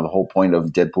was the whole point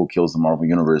of Deadpool Kills the Marvel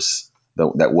Universe,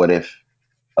 that What If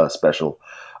special.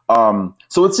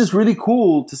 So it's just really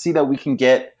cool to see that we can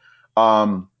get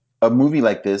a movie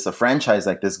like this, a franchise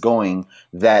like this going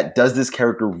that does this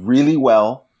character really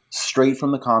well, straight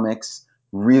from the comics,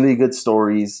 really good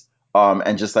stories,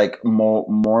 and just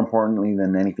more importantly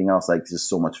than anything else, just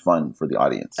so much fun for the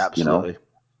audience. Absolutely.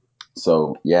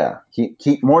 So yeah,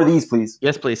 keep more of these, please.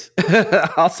 Yes, please.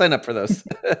 I'll sign up for those.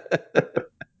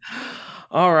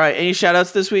 All right. Any shout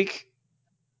outs this week?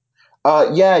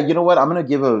 Yeah, you know what? I'm gonna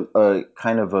give a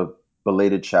kind of a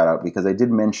belated shout out because I did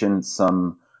mention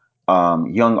some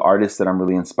young artists that I'm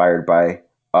really inspired by.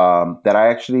 That I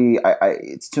actually,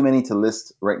 it's too many to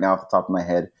list right now off the top of my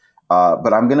head.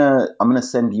 But I'm gonna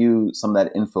send you some of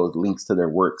that info, links to their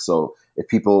work. So if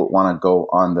people want to go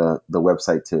on the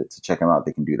website to check them out,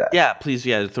 they can do that. Yeah, please.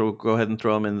 Yeah, go ahead and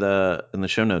throw them in the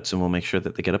show notes, and we'll make sure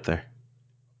that they get up there.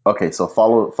 Okay, so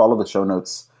follow the show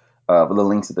notes, the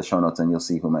links to the show notes, and you'll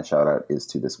see who my shout out is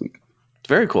to this week.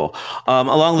 Very cool.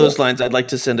 Along those lines, I'd like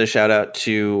to send a shout out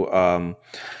to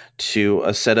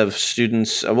a set of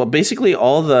students. Well, basically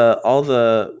all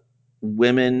the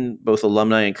women, both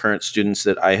alumni and current students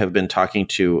that I have been talking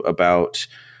to about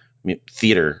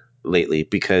theater lately,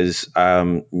 because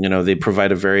they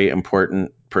provide a very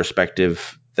important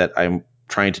perspective that I'm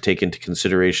trying to take into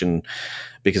consideration,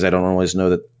 because I don't always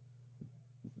know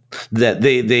that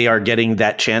they are getting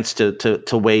that chance to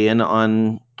weigh in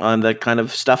on that kind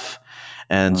of stuff.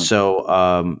 And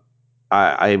so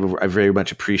I very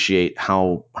much appreciate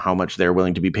how much they're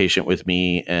willing to be patient with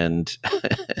me and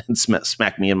and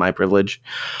smack me in my privilege.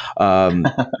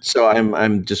 So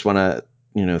I'm just want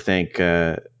to thank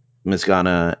Ms.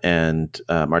 Ghana and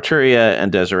Marturia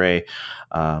and Desiree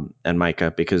and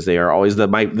Micah, because they are always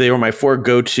they were my four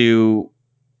go-to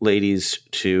ladies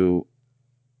to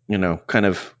kind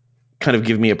of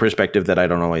give me a perspective that I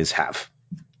don't always have.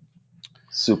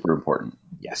 Super important.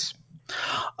 Yes.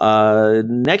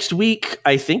 Next week,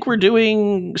 I think we're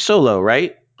doing Solo,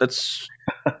 right? That's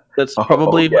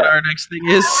probably what our next thing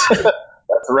is.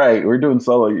 That's right. We're doing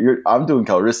Solo. I'm doing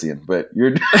Calrissian, but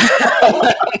you're.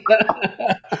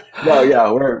 No, yeah,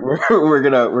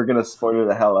 we're gonna spoiler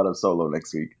the hell out of Solo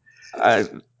next week.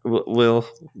 We'll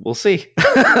see.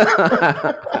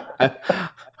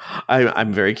 I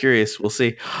I'm very curious. We'll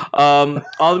see. All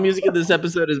the music in this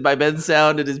episode is by Ben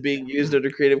Sound. It is being used under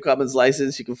Creative Commons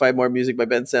license. You can find more music by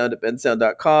Ben Sound at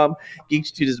bensound.com.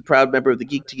 Geek2Geek is a proud member of the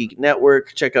Geek to Geek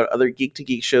network. Check out other Geek to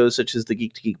Geek shows such as the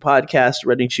Geek to Geek podcast,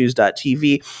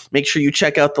 RunningShoes.tv. Make sure you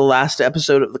check out the last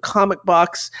episode of the Comic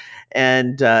Box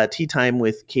and Tea Time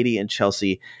with Katie and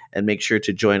Chelsea. And make sure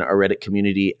to join our Reddit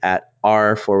community at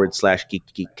r/Geek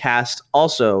to Geek cast.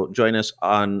 Also, join us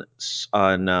on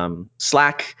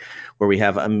Slack, where we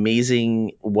have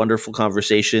amazing, wonderful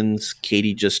conversations.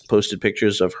 Katie just posted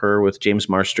pictures of her with James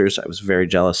Marsters. I was very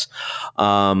jealous.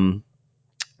 And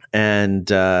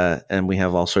we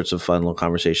have all sorts of fun little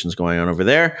conversations going on over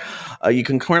there. You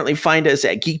can currently find us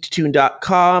at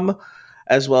geek2tune.com,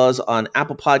 as well as on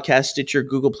Apple Podcasts, Stitcher,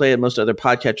 Google Play, and most other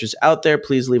podcatchers out there.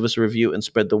 Please leave us a review and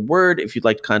spread the word. If you'd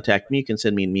like to contact me, you can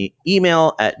send me an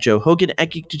email at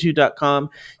joehogan@geektitude.com.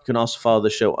 You can also follow the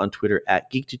show on Twitter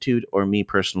at Geektitude, or me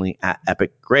personally at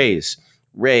Epic Grays.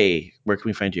 Ray, where can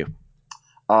we find you?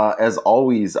 As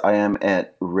always, I am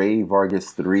at Ray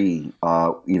Vargas 3,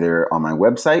 either on my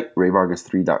website,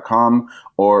 rayvargas3.com,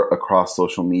 or across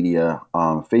social media,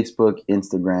 Facebook,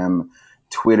 Instagram,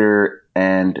 Twitter,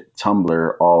 and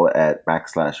Tumblr, all at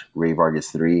 /Ray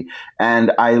Vargas 3.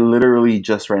 And I literally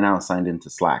just right now signed into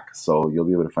Slack, so you'll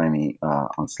be able to find me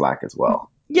on Slack as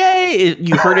well. Yay!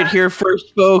 You heard it here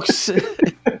first, folks. It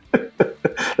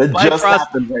just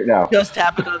happened right now. Just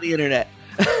happened on the internet.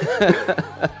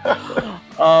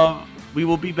 We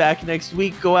will be back next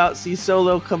week. Go out, see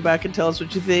Solo, come back and tell us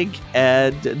what you think.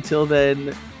 And until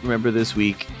then, remember this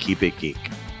week, keep it geek.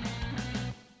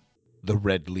 The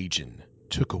Red Legion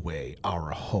took away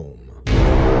our home.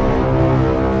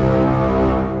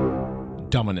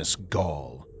 Dominus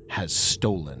Gaul has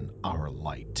stolen our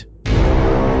light.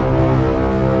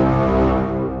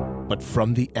 But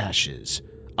from the ashes,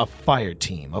 a fire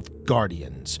team of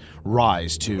guardians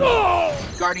rise to...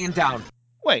 Guardian down.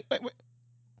 Wait.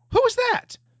 Who was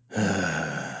that?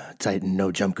 Titan,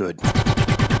 no jump good.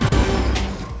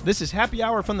 This is Happy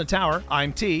Hour from the Tower.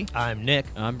 I'm T. I'm Nick.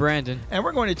 I'm Brandon. And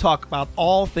we're going to talk about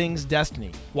all things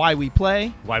Destiny. Why we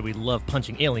play. Why we love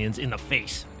punching aliens in the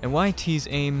face. And why T's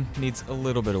aim needs a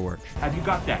little bit of work. Have you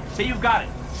got that? Say you've got it.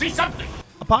 Say something.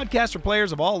 A podcast for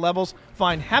players of all levels.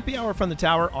 Find Happy Hour from the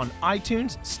Tower on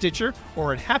iTunes, Stitcher,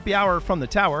 or at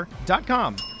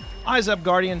happyhourfromthetower.com. Eyes up,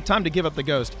 Guardian. Time to give up the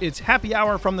ghost. It's Happy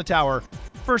Hour from the Tower.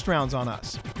 First round's on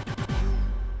us.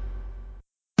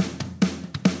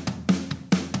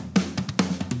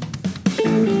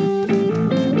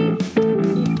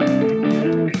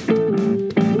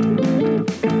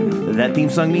 That theme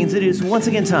song means it is once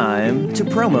again time to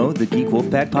promo the Geek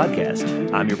Wolfpack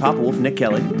podcast. I'm your Papa Wolf, Nick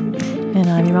Kelly. And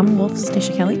I'm your Mama Wolf,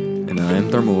 Stacia Kelly. And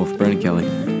I'm Thermal Wolf, Brandon Kelly.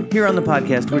 Here on the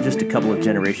podcast, we're just a couple of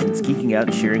generations geeking out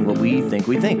and sharing what we think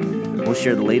we think. We'll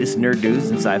share the latest nerd news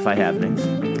and sci-fi happenings.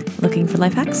 Looking for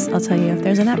life hacks? I'll tell you if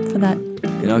there's an app for that.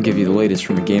 And I'll give you the latest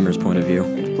from a gamer's point of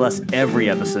view. Plus, every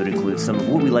episode includes some of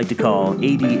what we like to call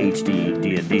ADHD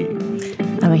D&D.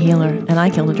 I'm a healer, and I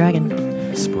killed a dragon.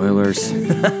 Spoilers.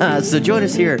 So join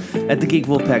us here at the Geek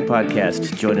Wolfpack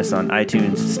Podcast. Join us on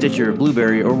iTunes, Stitcher,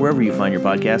 Blueberry, or wherever you find your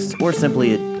podcasts, or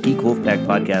simply at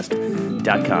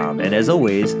geekwolfpackpodcast.com. And as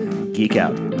always, geek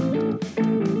out.